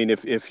 yeah. I mean,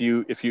 if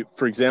you,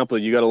 for example,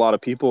 you got a lot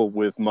of people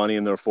with money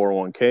in their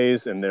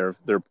 401ks, and they're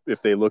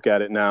if they look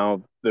at it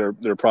now, they're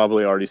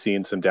probably already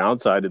seeing some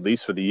downside, at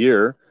least for the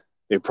year.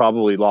 They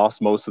probably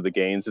lost most of the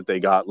gains that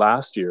they got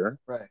last year,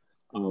 right?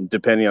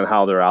 Depending on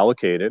how they're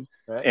allocated.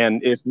 Right.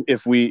 And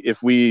if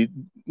we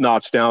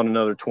notch down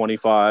another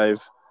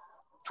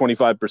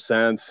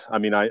 25%, I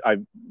mean, I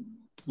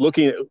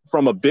looking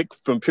from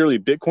purely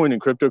Bitcoin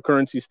and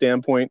cryptocurrency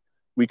standpoint,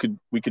 we could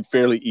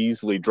fairly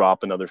easily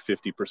drop another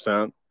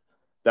 50%.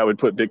 That would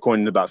put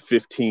Bitcoin at about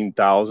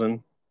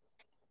 15,000,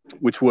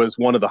 which was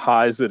one of the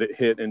highs that it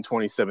hit in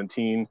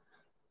 2017.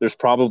 There's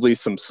probably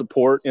some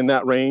support in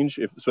that range,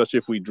 especially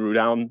if we drew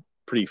down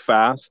pretty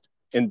fast.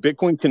 And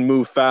Bitcoin can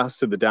move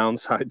fast to the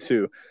downside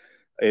too.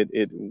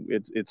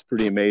 It's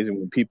pretty amazing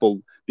when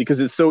people,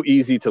 because it's so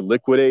easy to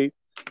liquidate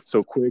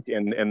so quick,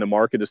 and the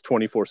market is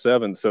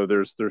 24/7. So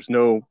there's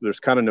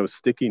kind of no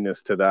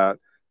stickiness to that.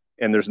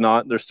 And there's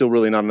still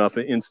really not enough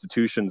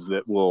institutions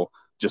that will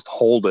just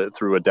hold it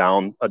through a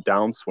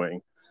downswing.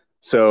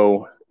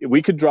 So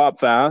we could drop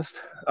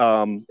fast,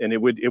 and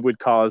it would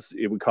cause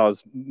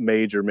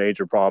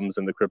major problems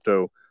in the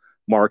crypto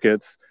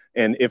markets.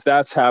 And if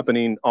that's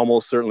happening,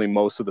 almost certainly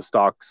most of the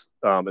stocks,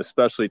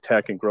 especially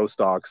tech and growth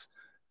stocks,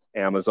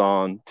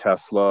 Amazon,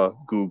 Tesla,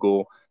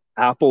 Google,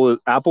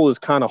 Apple is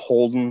kind of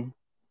holding.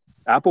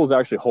 Apple is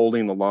actually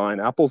holding the line.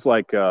 Apple's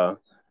like the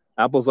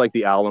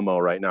Alamo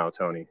right now,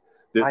 Tony.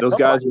 Those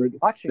guys are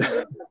watching.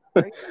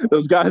 Right?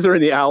 Those guys are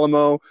in the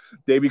Alamo.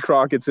 Davy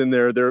Crockett's in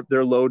there.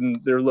 They're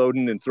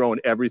loading and throwing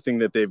everything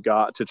that they've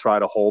got to try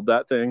to hold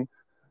that thing.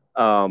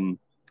 And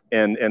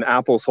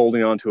Apple's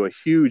holding on to a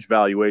huge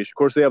valuation. Of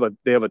course, they have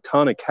a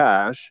ton of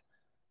cash,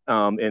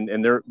 and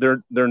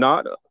they're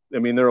not. I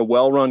mean, they're a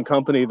well-run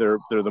company. They're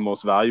the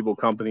most valuable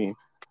company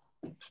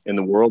in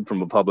the world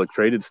from a public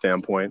traded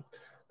standpoint.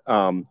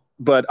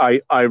 But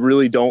I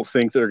really don't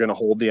think they're going to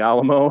hold the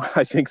Alamo.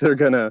 I think they're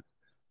going to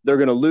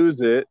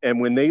lose it.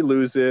 And when they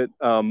lose it,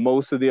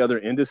 most of the other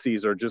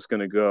indices are just going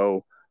to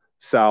go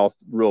south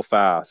real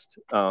fast.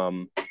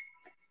 And,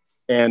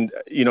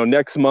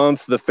 next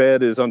month, the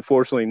Fed is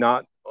unfortunately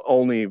not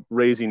only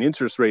raising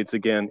interest rates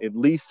again, at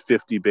least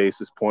 50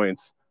 basis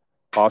points,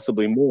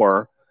 possibly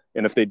more.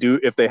 And if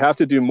they have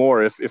to do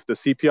more, if the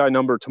CPI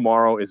number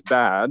tomorrow is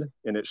bad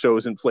and it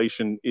shows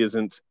inflation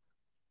isn't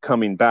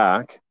coming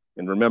back,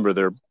 and remember,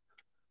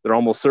 they're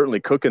almost certainly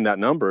cooking that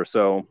number.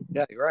 So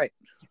yeah, you're right.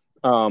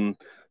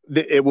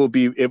 It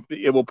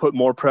will put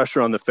more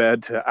pressure on the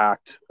Fed to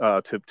act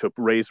to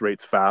raise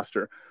rates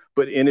faster.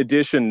 But in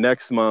addition,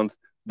 next month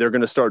they're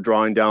going to start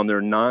drawing down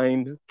their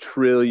 $9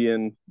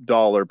 trillion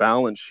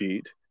balance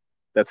sheet.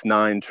 That's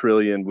 9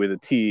 trillion with a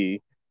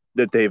T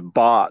that they've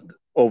bought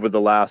over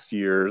the last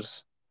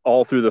years,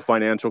 all through the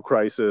financial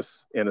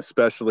crisis, and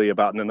especially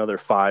about another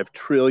 5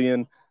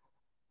 trillion.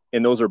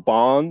 And those are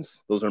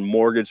bonds, those are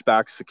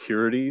mortgage-backed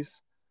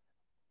securities.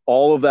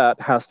 All of that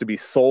has to be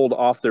sold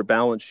off their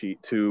balance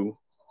sheet to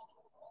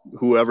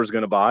whoever's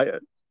going to buy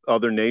it.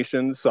 Other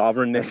nations,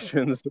 sovereign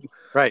nations,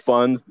 right?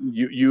 Funds,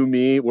 you,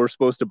 me, we're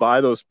supposed to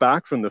buy those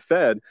back from the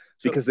Fed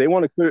because they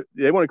want to clear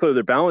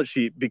their balance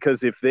sheet,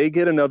 because if they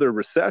get another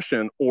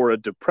recession or a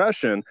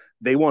depression,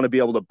 they want to be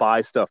able to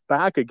buy stuff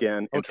back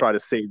again and try to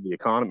save the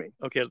economy.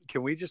 Okay,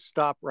 can we just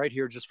stop right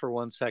here just for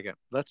 1 second?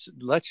 Let's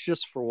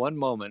just for one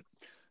moment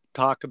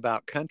talk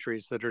about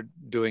countries that are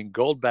doing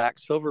gold back,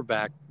 silver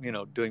back,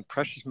 doing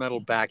precious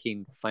metal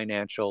backing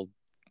financial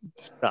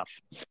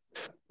stuff.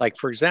 Like,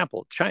 for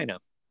example, China.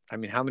 I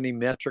mean, how many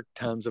metric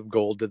tons of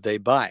gold did they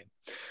buy?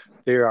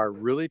 They are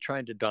really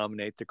trying to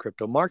dominate the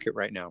crypto market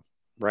right now,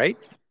 right?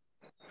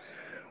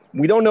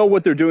 We don't know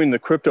what they're doing in the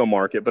crypto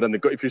market, but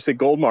if you say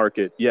gold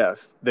market,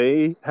 yes,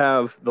 they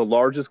have the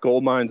largest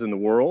gold mines in the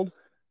world.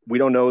 We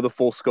don't know the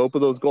full scope of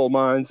those gold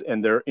mines,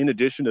 and in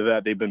addition to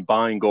that, they've been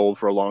buying gold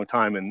for a long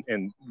time,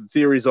 and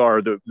theories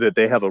are that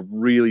they have a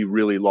really,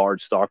 really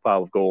large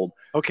stockpile of gold.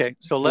 Okay,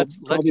 so let's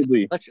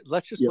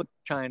just look at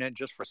China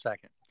just for a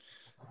second.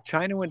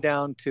 China went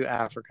down to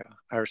Africa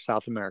or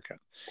South America,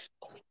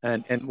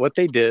 and what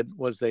they did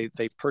was they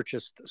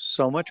purchased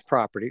so much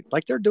property,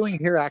 like they're doing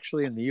here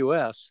actually in the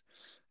U.S.,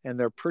 and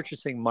they're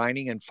purchasing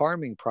mining and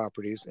farming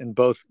properties in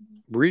both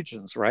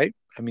regions, right?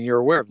 I mean, you're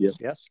aware of this,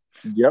 yes?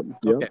 Yep.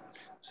 Okay.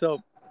 So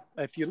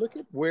if you look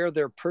at where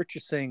they're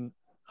purchasing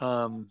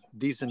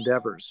these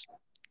endeavors,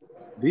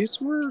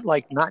 these were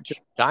like not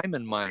just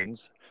diamond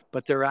mines,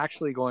 but they're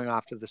actually going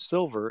after the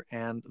silver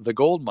and the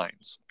gold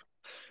mines.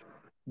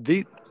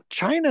 The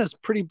China's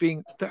pretty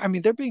being, I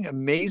mean, they're being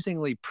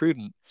amazingly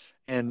prudent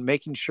and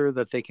making sure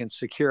that they can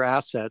secure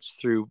assets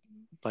through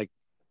like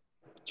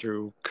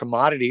through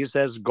commodities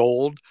as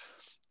gold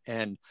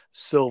and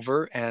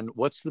silver. And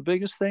what's the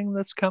biggest thing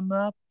that's come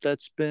up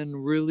that's been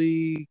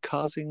really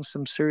causing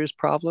some serious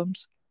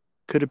problems?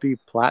 Could it be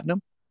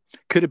platinum?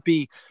 Could it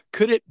be,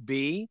 could it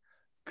be,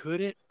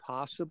 could it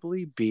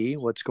possibly be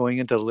what's going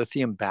into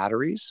lithium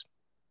batteries?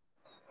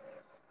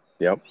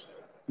 Yep.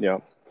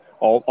 Yep.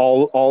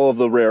 All of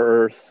the rare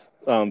earths,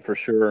 for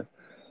sure.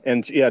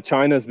 And yeah,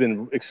 China's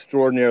been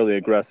extraordinarily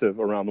aggressive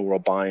around the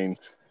world buying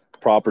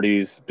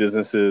properties,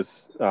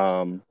 businesses,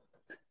 farms.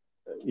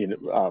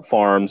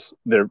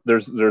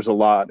 There's a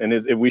lot,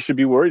 and we should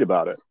be worried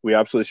about it. We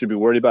absolutely should be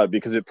worried about it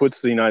because it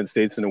puts the United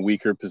States in a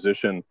weaker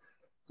position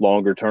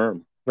longer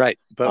term. Right.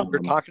 But we're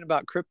talking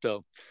about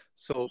crypto.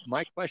 So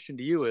my question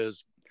to you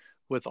is,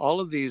 with all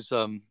of these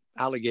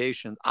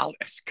allegations,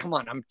 come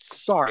on, I'm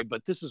sorry,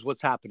 but this is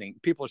what's happening.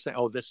 People are saying,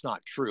 oh, that's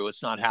not true.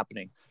 It's not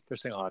happening. They're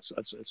saying, oh,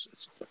 it's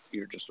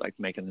you're just like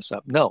making this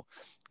up. No,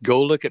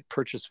 go look at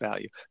purchase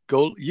value.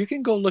 You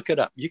can go look it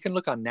up. You can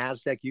look on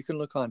NASDAQ. You can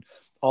look on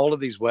all of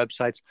these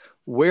websites.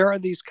 Where are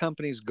these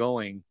companies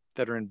going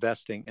that are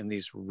investing in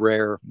these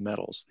rare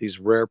metals, these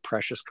rare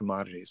precious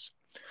commodities?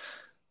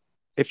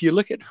 If you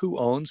look at who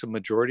owns a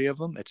majority of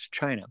them, it's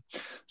China.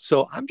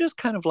 So I'm just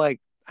kind of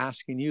like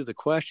asking you the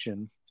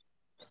question,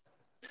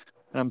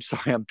 and I'm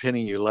sorry I'm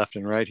pinning you left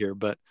and right here,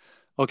 but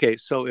okay,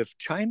 so if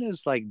China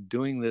is like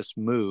doing this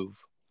move,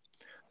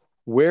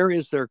 where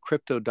is their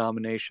crypto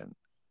domination?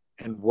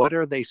 And what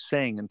are they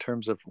saying in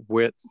terms of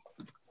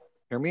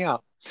hear me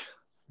out.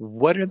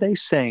 What are they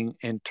saying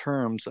in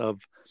terms of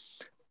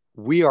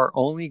we are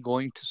only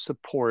going to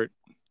support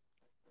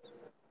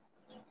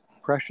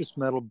precious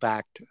metal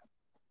backed?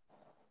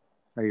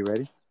 Are you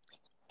ready?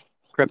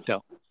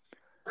 Crypto.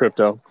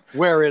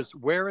 Where is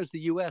the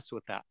US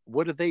with that?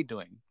 What are they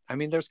doing? I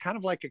mean, there's kind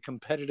of like a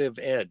competitive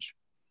edge.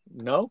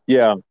 No?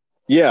 Yeah.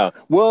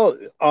 Well,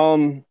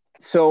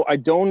 so I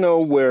don't know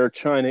where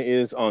China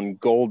is on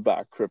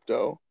gold-backed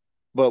crypto,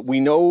 but we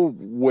know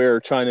where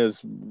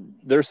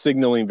they're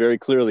signaling very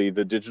clearly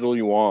the digital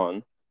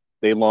yuan.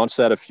 They launched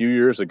that a few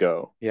years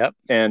ago. Yep.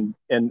 And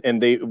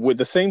they, with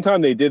the same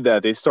time they did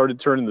that, they started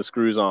turning the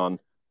screws on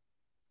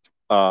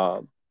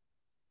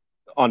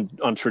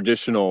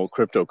traditional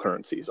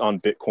cryptocurrencies, on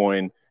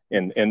Bitcoin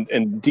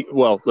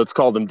well, let's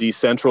call them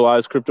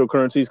decentralized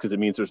cryptocurrencies because it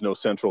means there's no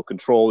central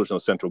control, there's no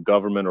central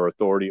government or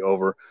authority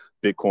over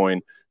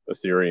Bitcoin,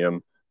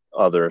 Ethereum,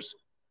 others.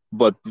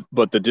 But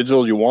the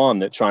digital yuan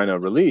that China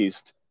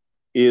released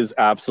is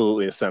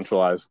absolutely a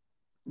centralized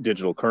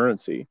digital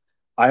currency.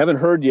 I haven't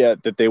heard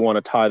yet that they want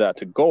to tie that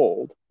to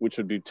gold, which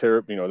would be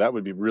terrible. That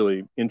would be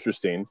really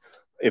interesting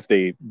if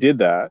they did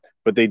that.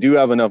 But they do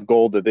have enough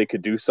gold that they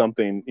could do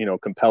something,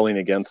 compelling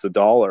against the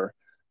dollar.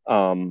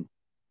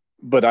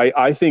 But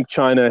I think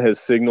China has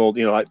signaled,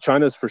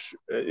 China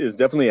is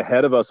definitely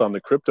ahead of us on the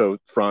crypto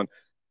front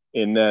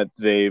in that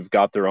they've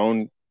got their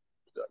own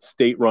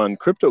state-run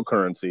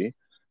cryptocurrency.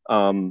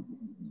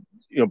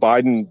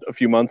 Biden a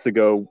few months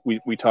ago,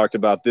 we talked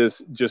about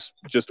this, just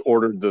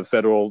ordered the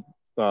federal,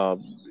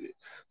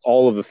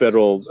 all of the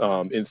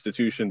federal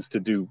institutions to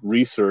do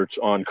research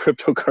on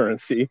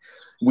cryptocurrency.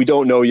 We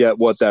don't know yet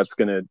what that's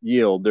going to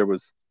yield. There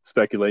was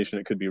speculation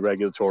it could be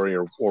regulatory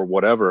or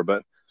whatever,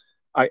 but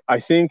I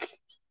think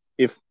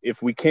if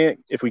we can't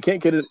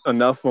get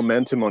enough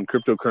momentum on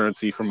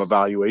cryptocurrency from a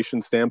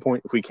valuation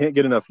standpoint, if we can't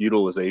get enough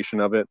utilization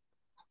of it,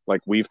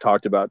 like we've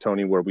talked about,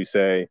 Tony, where we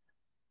say,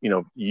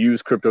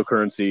 use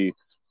cryptocurrency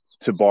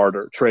to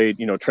barter, trade,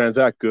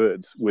 transact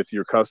goods with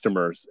your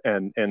customers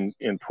and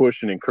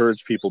push and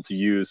encourage people to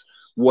use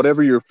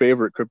whatever your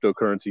favorite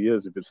cryptocurrency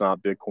is, if it's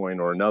not Bitcoin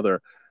or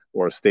another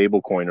or a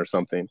stable coin or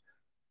something.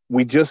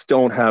 We just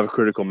don't have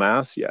critical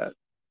mass yet.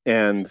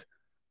 And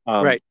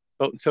right.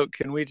 So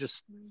can we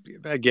just,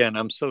 again,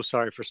 I'm so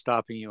sorry for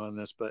stopping you on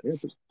this, but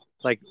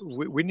like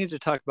we need to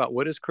talk about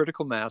what is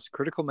critical mass.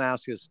 Critical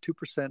mass is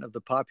 2% of the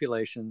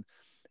population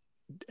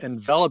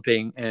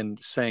enveloping and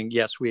saying,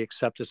 yes, we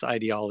accept this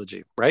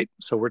ideology, right?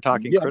 So we're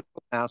talking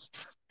critical mass,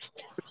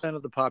 2%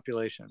 of the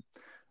population.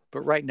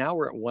 But right now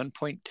we're at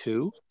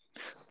 1.2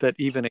 that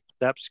even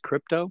accepts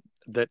crypto,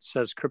 that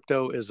says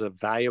crypto is a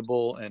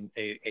valuable and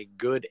a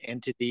good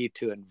entity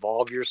to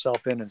involve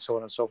yourself in, and so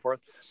on and so forth.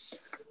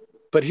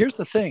 But here's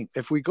the thing.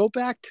 If we go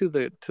back to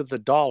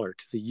the dollar,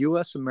 to the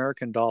US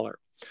American dollar,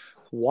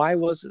 why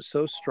was it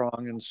so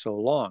strong and so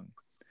long?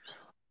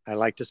 I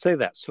like to say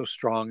that, so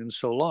strong and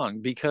so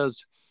long,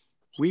 because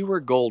we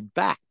were gold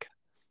back,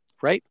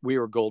 right? We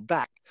were gold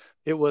back.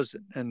 It was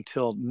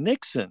until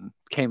Nixon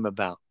came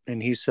about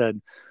and he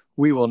said,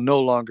 we will no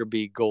longer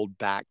be gold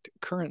backed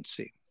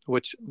currency.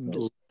 which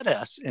led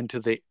us into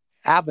the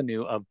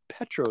avenue of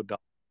petrodollar,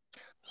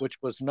 which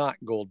was not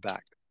gold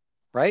backed,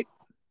 right?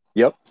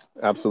 Yep,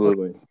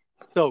 absolutely.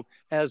 So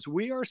as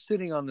we are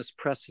sitting on this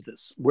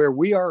precipice where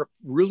we are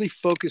really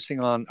focusing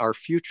on our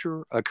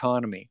future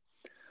economy,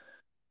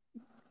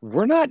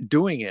 we're not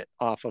doing it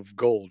off of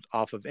gold,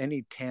 off of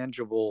any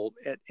tangible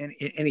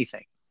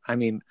anything. I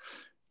mean,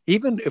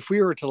 even if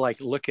we were to like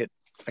look at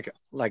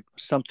like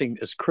something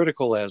as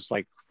critical as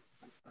like,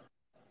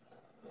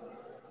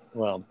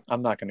 well,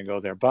 I'm not going to go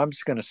there, but I'm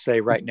just going to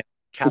say right now,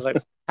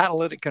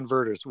 catalytic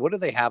converters, what do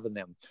they have in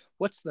them?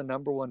 What's the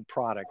number one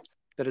product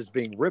that is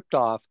being ripped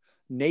off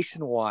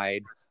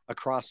nationwide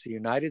across the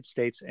United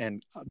States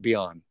and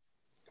beyond?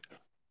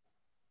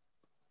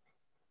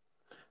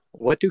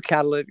 What do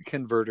catalytic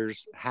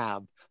converters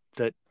have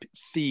that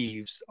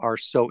thieves are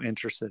so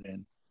interested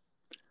in?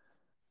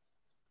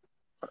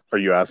 Are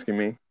you asking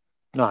me?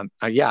 No,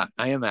 yeah,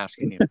 I am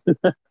asking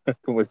you.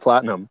 With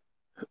platinum.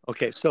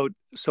 Okay,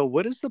 so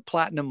what is the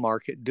platinum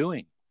market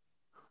doing?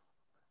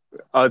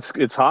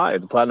 It's high.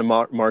 The platinum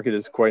market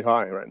is quite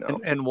high right now.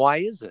 And why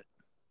is it?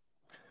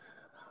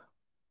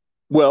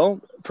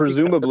 Well,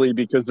 presumably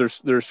because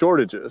there's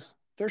shortages.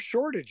 There's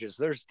shortages.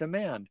 There's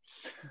demand.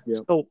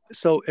 Yep.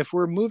 So if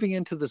we're moving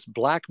into this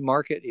black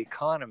market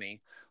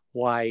economy,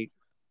 why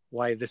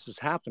this is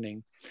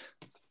happening?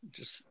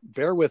 Just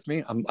bear with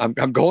me. I'm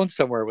going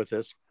somewhere with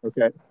this.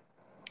 Okay.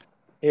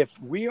 If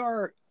we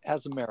are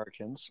as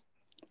Americans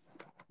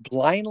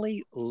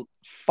blindly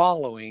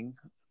following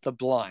the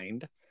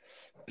blind,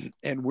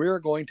 and we're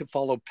going to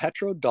follow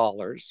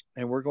petrodollars,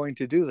 and we're going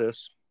to do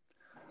this,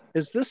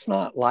 is this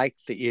not like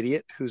the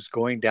idiot who's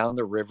going down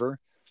the river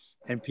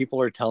and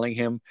people are telling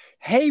him,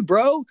 hey,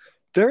 bro,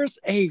 there's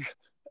a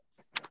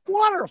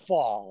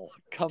waterfall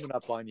coming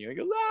up on you? He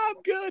goes, oh,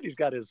 I'm good. He's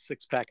got his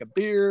 6-pack of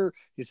beer.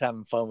 He's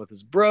having fun with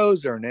his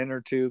bros. They're in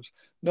inner tubes.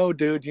 No,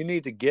 dude, you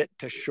need to get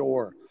to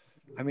shore.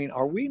 I mean,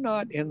 are we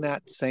not in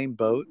that same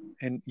boat?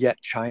 And yet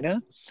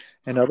China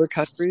and other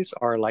countries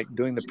are like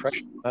doing the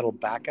precious metal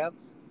backup?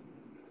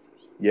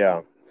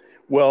 Yeah.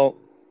 Well,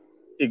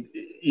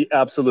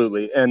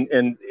 absolutely. And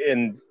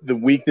the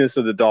weakness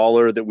of the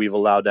dollar that we've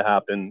allowed to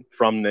happen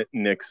from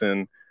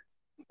Nixon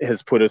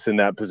has put us in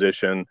that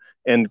position.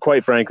 And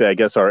quite frankly, I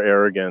guess our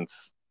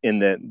arrogance in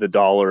that the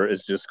dollar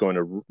is just going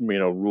to,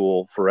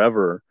 rule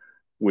forever,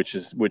 which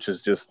is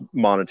just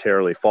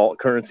monetarily false.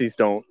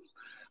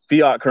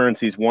 Fiat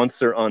currencies, once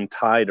they're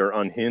untied or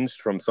unhinged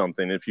from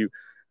something, if you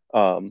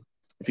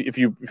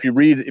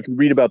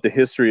read about the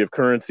history of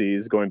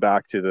currencies going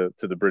back to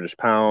the British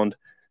pound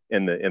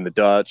and the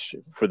Dutch,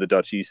 for the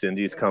Dutch East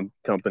Indies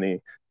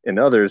Company and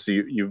others,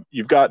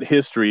 you've got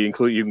history.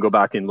 Include, you can go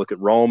back and look at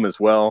Rome as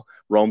well.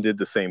 Rome did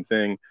the same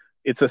thing.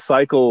 It's a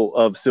cycle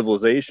of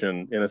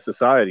civilization in a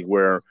society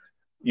where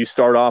you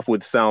start off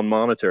with sound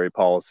monetary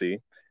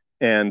policy,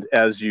 and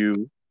as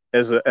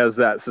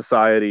that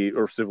society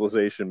or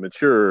civilization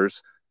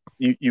matures,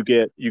 you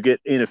get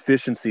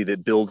inefficiency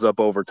that builds up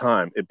over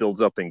time. It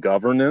builds up in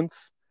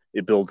governance.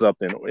 It builds up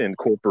in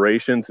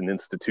corporations and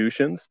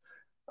institutions.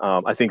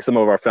 I think some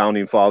of our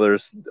founding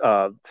fathers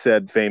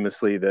said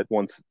famously that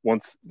once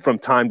from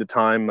time to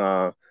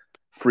time,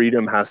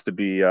 freedom has to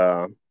be.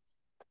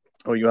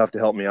 You have to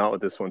help me out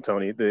with this one,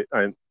 Tony.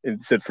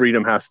 It said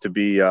freedom has to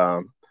be.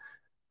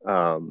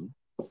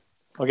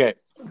 Okay.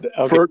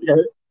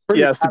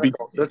 Yes, to be.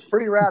 That's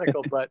pretty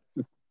radical, but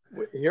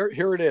here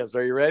it is.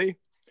 Are you ready?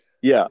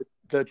 Yeah.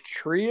 The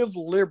tree of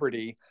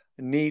liberty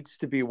needs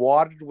to be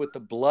watered with the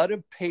blood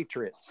of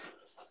patriots.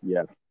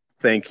 Yeah.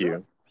 Thank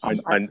you. I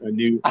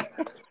knew.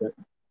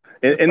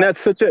 And that's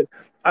such a.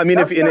 I mean,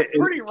 that's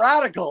pretty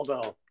radical,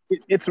 though.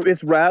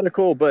 It's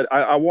radical, but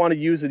I want to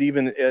use it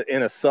even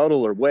in a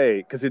subtler way,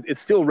 because it's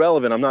still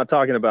relevant. I'm not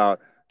talking about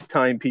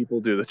tying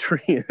people to the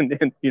tree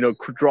and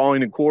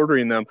drawing and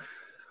quartering them.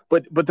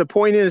 But the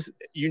point is,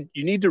 you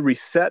need to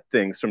reset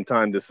things from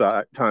time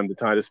to time,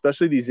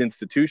 especially these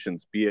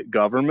institutions, be it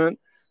government,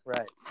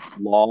 right,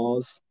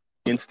 laws,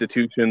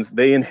 institutions.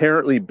 They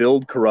inherently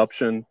build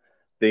corruption.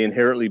 They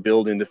inherently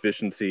build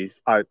inefficiencies,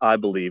 I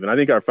believe. And I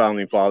think our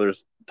founding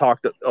fathers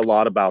talked a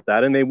lot about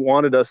that. And they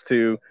wanted us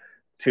to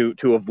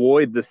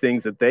avoid the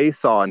things that they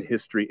saw in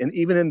history and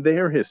even in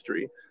their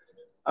history,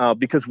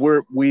 because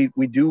we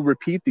do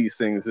repeat these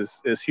things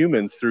as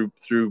humans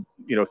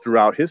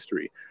throughout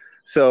history.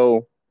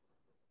 So,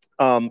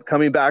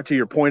 coming back to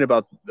your point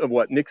about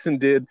what Nixon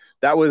did,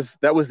 that was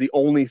the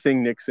only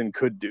thing Nixon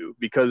could do,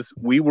 because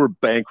we were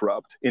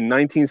bankrupt in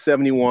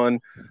 1971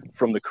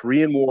 from the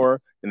Korean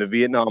War and the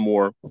Vietnam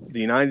War. The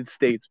United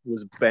States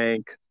was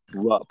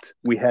bankrupt.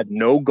 We had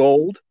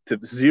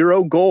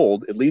zero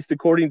gold, at least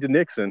according to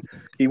Nixon.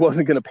 He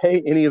wasn't going to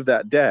pay any of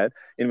that debt,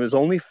 and it was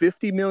only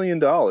 $50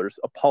 million,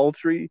 a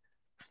paltry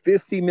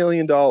 $50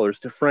 million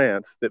to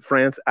France, that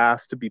France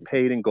asked to be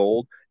paid in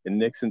gold, and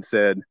Nixon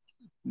said,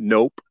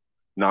 nope.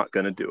 Not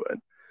going to do it.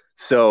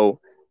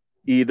 So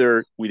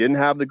either we didn't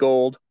have the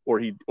gold, or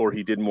he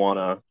didn't want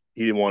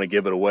to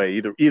give it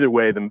away. Either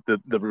way,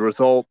 the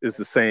result is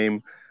the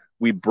same.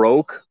 We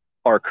broke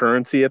our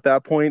currency at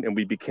that point, and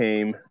we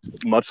became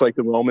much like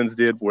the Romans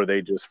did, where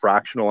they just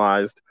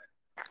fractionalized.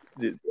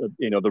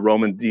 The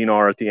Roman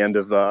dinar at the end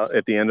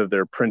of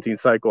their printing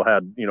cycle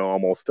had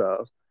almost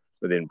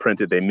they didn't print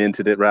it, they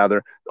minted it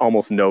rather,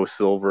 almost no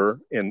silver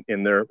in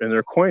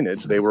their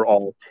coinage. They were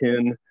all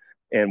tin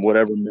and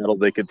whatever metal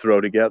they could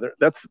throw together.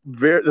 That's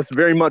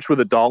very much where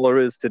the dollar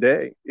is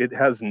today. It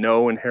has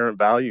no inherent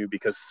value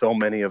because so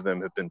many of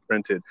them have been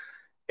printed,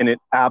 and it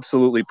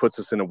absolutely puts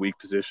us in a weak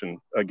position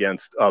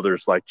against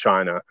others like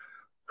China,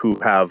 who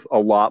have a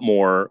lot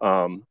more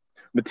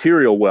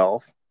material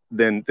wealth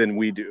than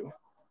we do.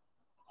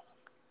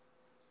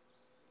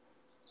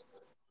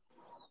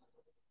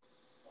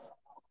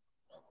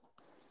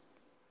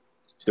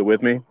 Still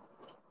with me?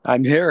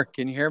 I'm here.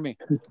 Can you hear me?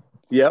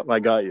 Yep, I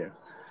got you.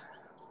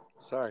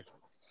 Sorry.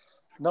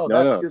 No,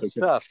 that's good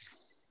stuff.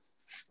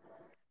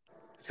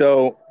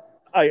 So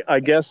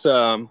I guess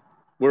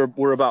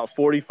we're about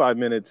 45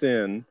 minutes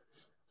in.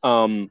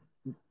 I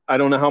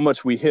don't know how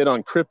much we hit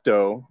on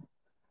crypto,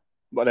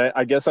 but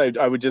I guess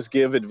I would just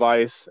give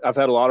advice. I've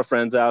had a lot of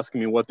friends asking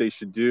me what they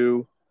should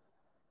do.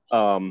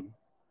 I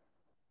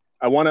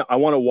want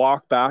to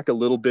walk back a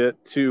little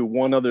bit to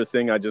one other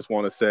thing. I just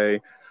want to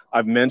say,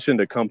 I've mentioned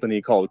a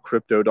company called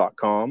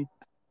Crypto.com.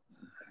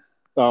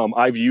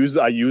 I use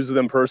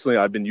them personally.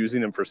 I've been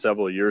using them for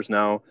several years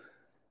now.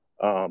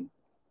 I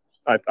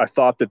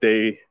thought that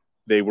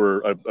they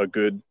were a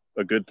good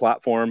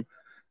platform.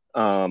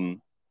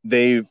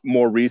 They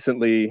more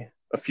recently,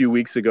 a few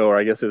weeks ago, or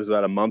I guess it was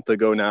about a month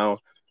ago now,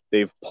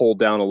 they've pulled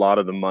down a lot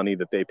of the money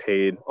that they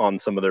paid on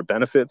some of their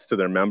benefits to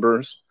their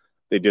members.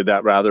 They did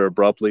that rather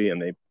abruptly,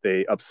 and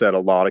they upset a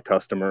lot of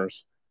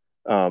customers,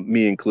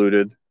 me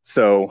included.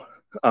 So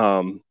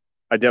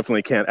I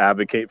definitely can't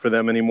advocate for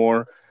them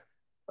anymore.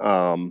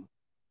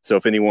 So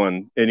if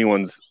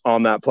anyone's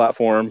on that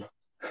platform,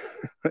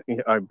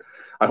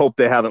 I hope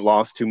they haven't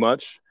lost too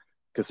much,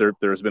 because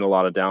there's been a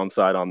lot of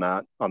downside on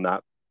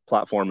that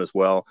platform as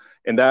well.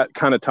 And that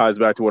kind of ties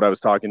back to what I was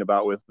talking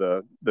about with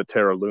the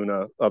Terra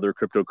Luna, other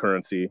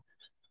cryptocurrency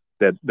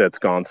that's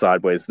gone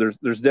sideways.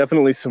 There's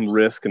definitely some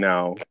risk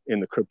now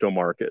in the crypto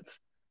markets.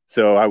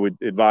 So I would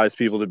advise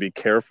people to be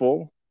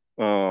careful.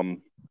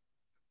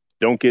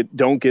 Don't get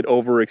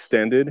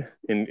overextended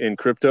in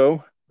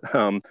crypto.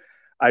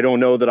 I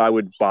don't know that I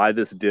would buy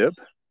this dip,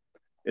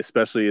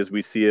 especially as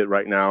we see it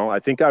right now.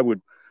 I think I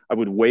would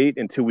wait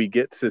until we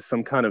get to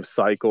some kind of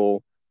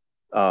cycle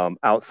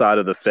outside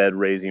of the Fed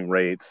raising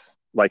rates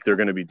like they're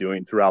going to be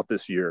doing throughout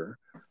this year.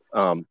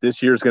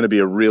 This year is going to be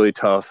a really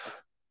tough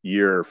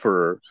year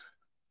for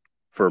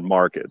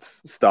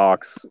markets,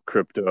 stocks,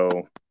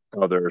 crypto,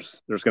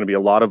 others. There's going to be a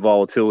lot of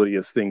volatility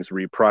as things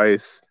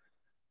reprice,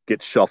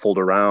 get shuffled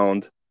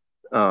around.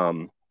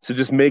 So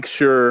just make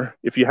sure,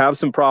 if you have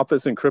some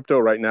profits in crypto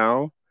right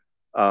now,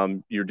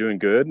 you're doing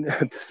good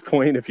at this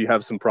point. If you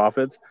have some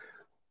profits,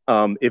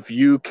 if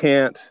you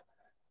can't,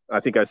 I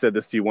think I said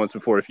this to you once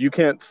before, if you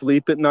can't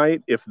sleep at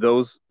night, if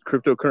those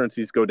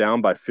cryptocurrencies go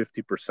down by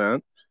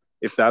 50%,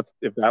 if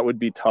that would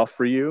be tough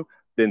for you,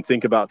 then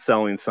think about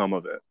selling some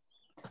of it.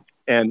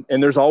 And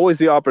there's always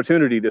the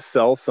opportunity to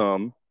sell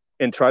some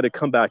and try to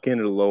come back in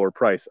at a lower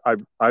price.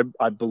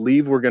 I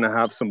believe we're going to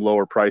have some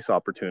lower price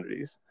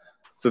opportunities.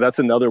 So that's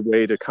another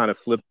way to kind of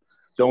flip.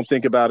 Don't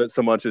think about it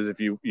so much as if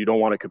you don't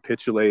want to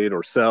capitulate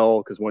or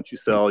sell, because once you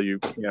sell, you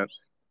can't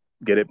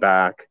get it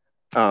back.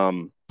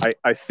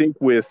 I think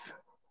with,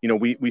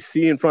 we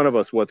see in front of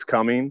us what's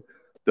coming.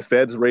 The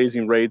Fed's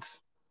raising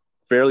rates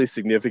fairly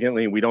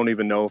significantly. We don't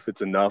even know if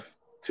it's enough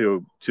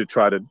to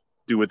try to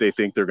do what they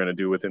think they're going to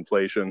do with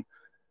inflation.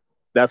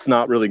 That's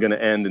not really going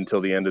to end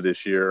until the end of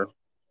this year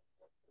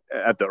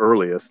at the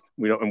earliest.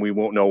 We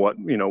won't know what,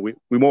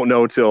 we won't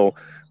know till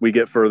we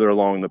get further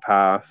along the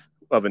path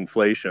of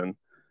inflation.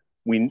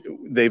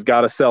 They've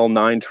got to sell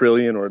 9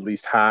 trillion, or at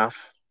least half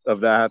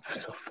of that,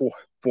 so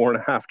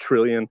 4.5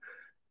 trillion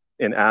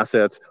in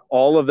assets.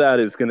 All of that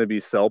is going to be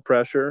sell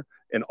pressure,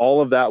 and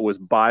all of that was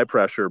buy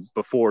pressure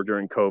before,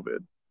 during COVID.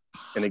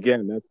 And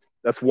again,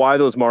 that's why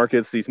these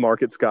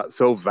markets got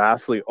so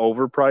vastly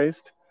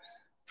overpriced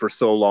for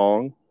so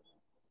long.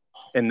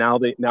 And now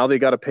they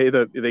got to pay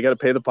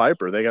the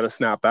piper. They got to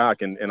snap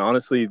back. And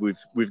honestly,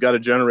 we've got a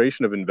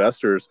generation of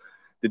investors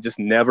that just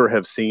never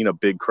have seen a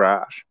big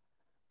crash.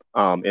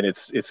 And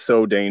it's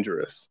so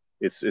dangerous.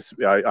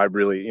 I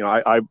really,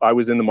 I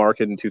was in the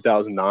market in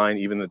 2009,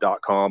 even the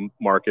 .com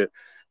market,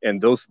 and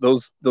those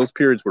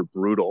periods were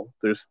brutal.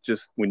 There's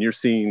just, when you're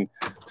seeing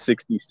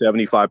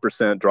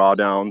 60-75%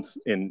 drawdowns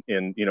in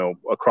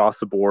across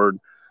the board,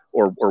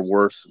 or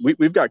worse.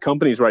 We've got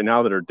companies right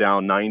now that are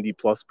down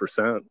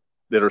 90+%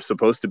 that are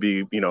supposed to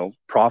be,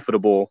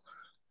 profitable,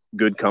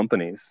 good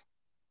companies.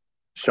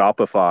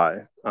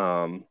 Shopify,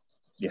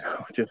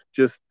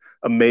 just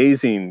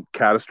amazing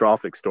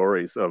catastrophic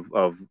stories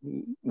of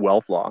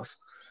wealth loss.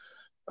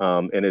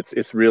 And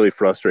it's really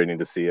frustrating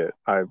to see it.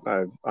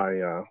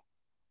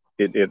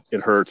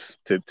 It hurts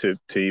to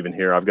even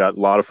hear. I've got a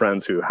lot of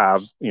friends who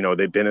have,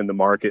 they've been in the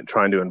market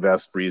trying to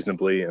invest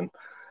reasonably, and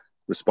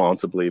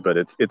responsibly, but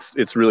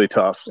it's really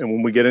tough. And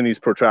when we get in these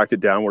protracted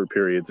downward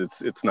periods,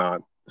 it's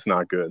not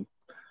good.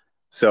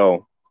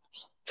 So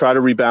try to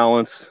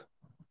rebalance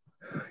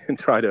and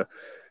try to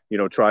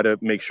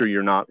make sure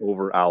you're not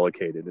over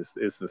allocated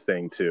is the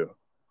thing too.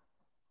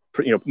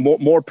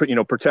 More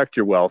protect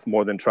your wealth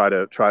more than try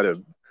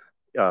to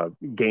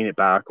gain it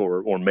back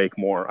or make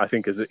more, I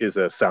think is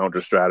a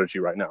sounder strategy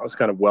right now. It's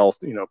kind of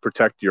wealth,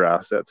 protect your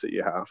assets that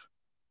you have.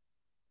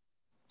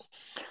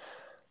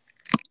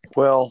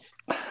 Well,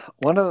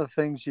 one of the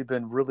things you've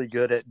been really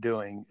good at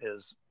doing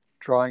is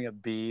drawing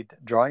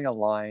a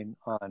line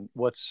on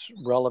what's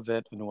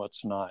relevant and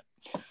what's not.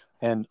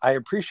 And I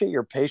appreciate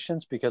your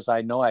patience because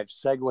I know I've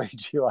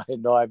segued you. I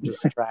know I've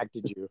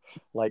distracted you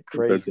like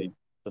crazy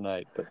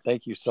tonight, but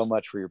thank you so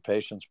much for your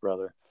patience,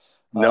 brother.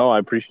 No, I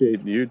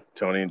appreciate you,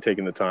 Tony, and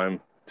taking the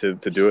time to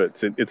do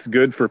it. It's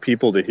good for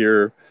people to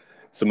hear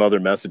some other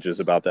messages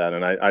about that.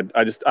 And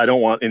I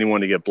don't want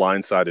anyone to get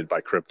blindsided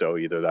by crypto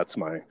either. That's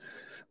my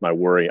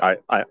worry.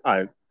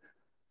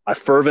 I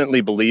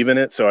fervently believe in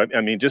it. So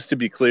I mean, just to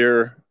be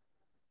clear,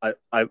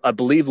 I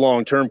believe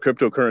long-term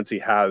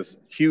cryptocurrency has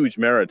huge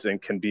merits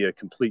and can be a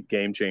complete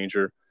game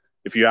changer.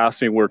 If you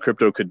ask me where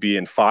crypto could be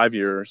in 5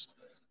 years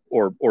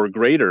or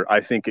greater,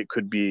 I think it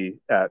could be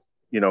at,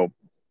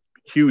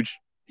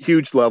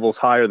 huge levels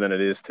higher than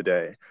it is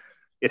today.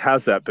 It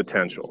has that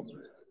potential.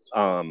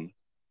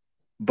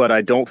 But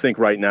I don't think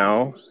right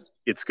now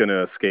it's going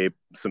to escape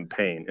some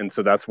pain. And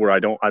so that's where I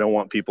don't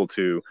want people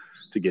to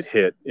get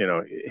hit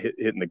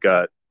in the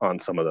gut on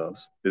some of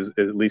those,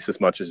 at least as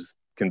much as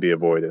can be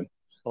avoided.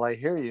 Well, I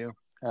hear you.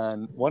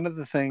 And one of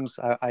the things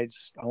I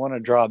want to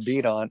draw a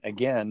bead on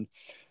again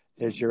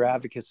is your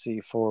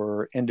advocacy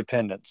for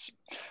independence,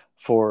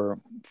 for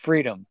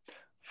freedom,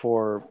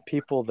 for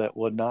people that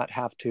would not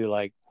have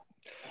to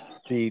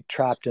be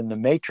trapped in the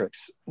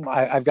matrix.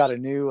 I've got a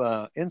new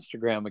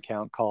Instagram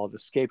account called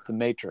Escape the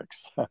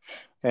Matrix.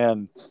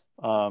 And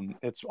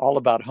it's all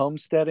about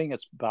homesteading.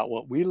 It's about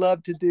what we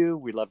love to do.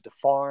 We love to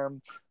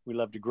farm. We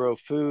love to grow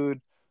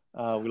food.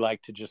 We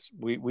like to just,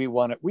 we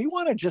want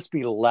to just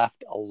be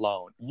left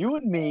alone. You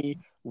and me,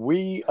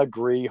 we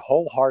agree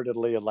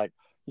wholeheartedly and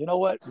you know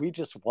what? We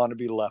just want to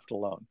be left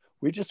alone.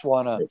 We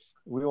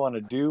want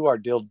to do our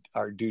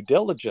due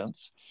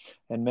diligence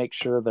and make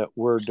sure that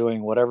we're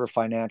doing whatever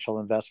financial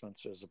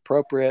investments is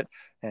appropriate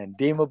and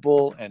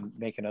deemable and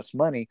making us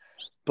money.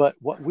 But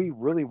what we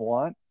really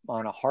want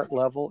on a heart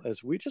level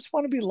is we just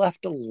want to be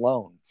left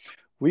alone.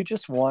 We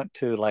just want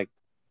to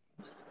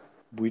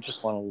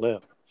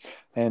live.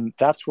 And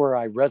that's where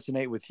I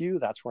resonate with you.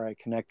 That's where I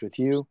connect with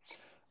you.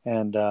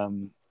 And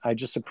I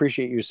just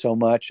appreciate you so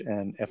much.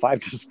 And if I've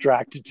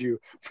distracted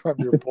you from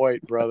your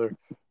point, brother,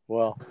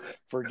 well,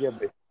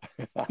 forgive me.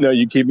 No,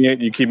 you keep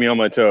me on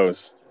my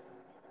toes.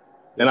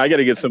 And I got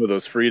to get some of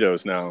those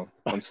Fritos now.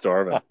 I'm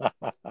starving.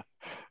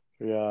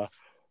 Yeah.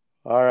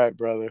 All right,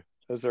 brother.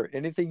 Is there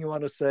anything you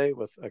want to say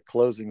with a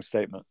closing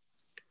statement?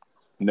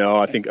 No,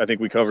 I think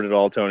we covered it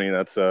all, Tony.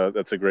 That's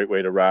a great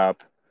way to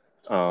wrap.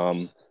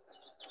 I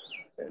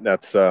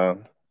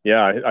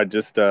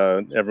just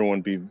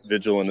everyone be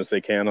vigilant as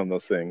they can on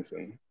those things.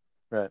 And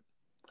right.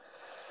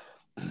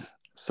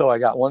 So I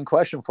got one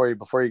question for you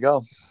before you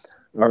go.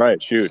 All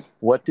right, shoot.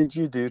 What did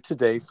you do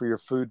today for your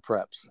food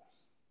preps?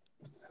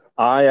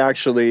 I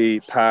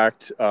actually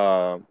packed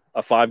a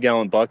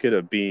 5-gallon bucket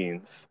of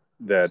beans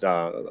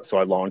so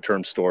I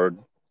long-term stored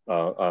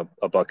a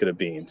bucket of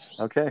beans.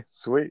 Okay,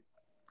 sweet.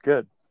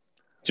 Good.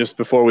 Just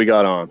before we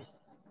got on.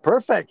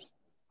 Perfect.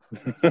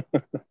 I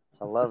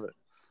love it.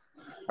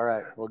 All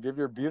right. Well, give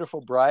your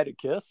beautiful bride a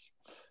kiss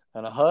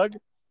and a hug.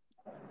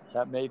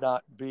 That may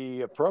not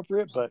be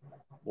appropriate, but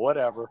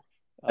whatever.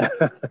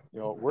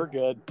 We're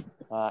good.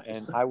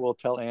 And I will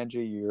tell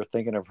Angie you're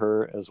thinking of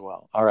her as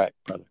well. All right,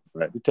 brother.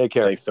 Right. You take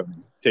care. Thanks, Tony.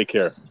 Take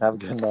care. Have a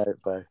good night.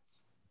 Bye.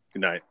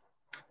 Good night.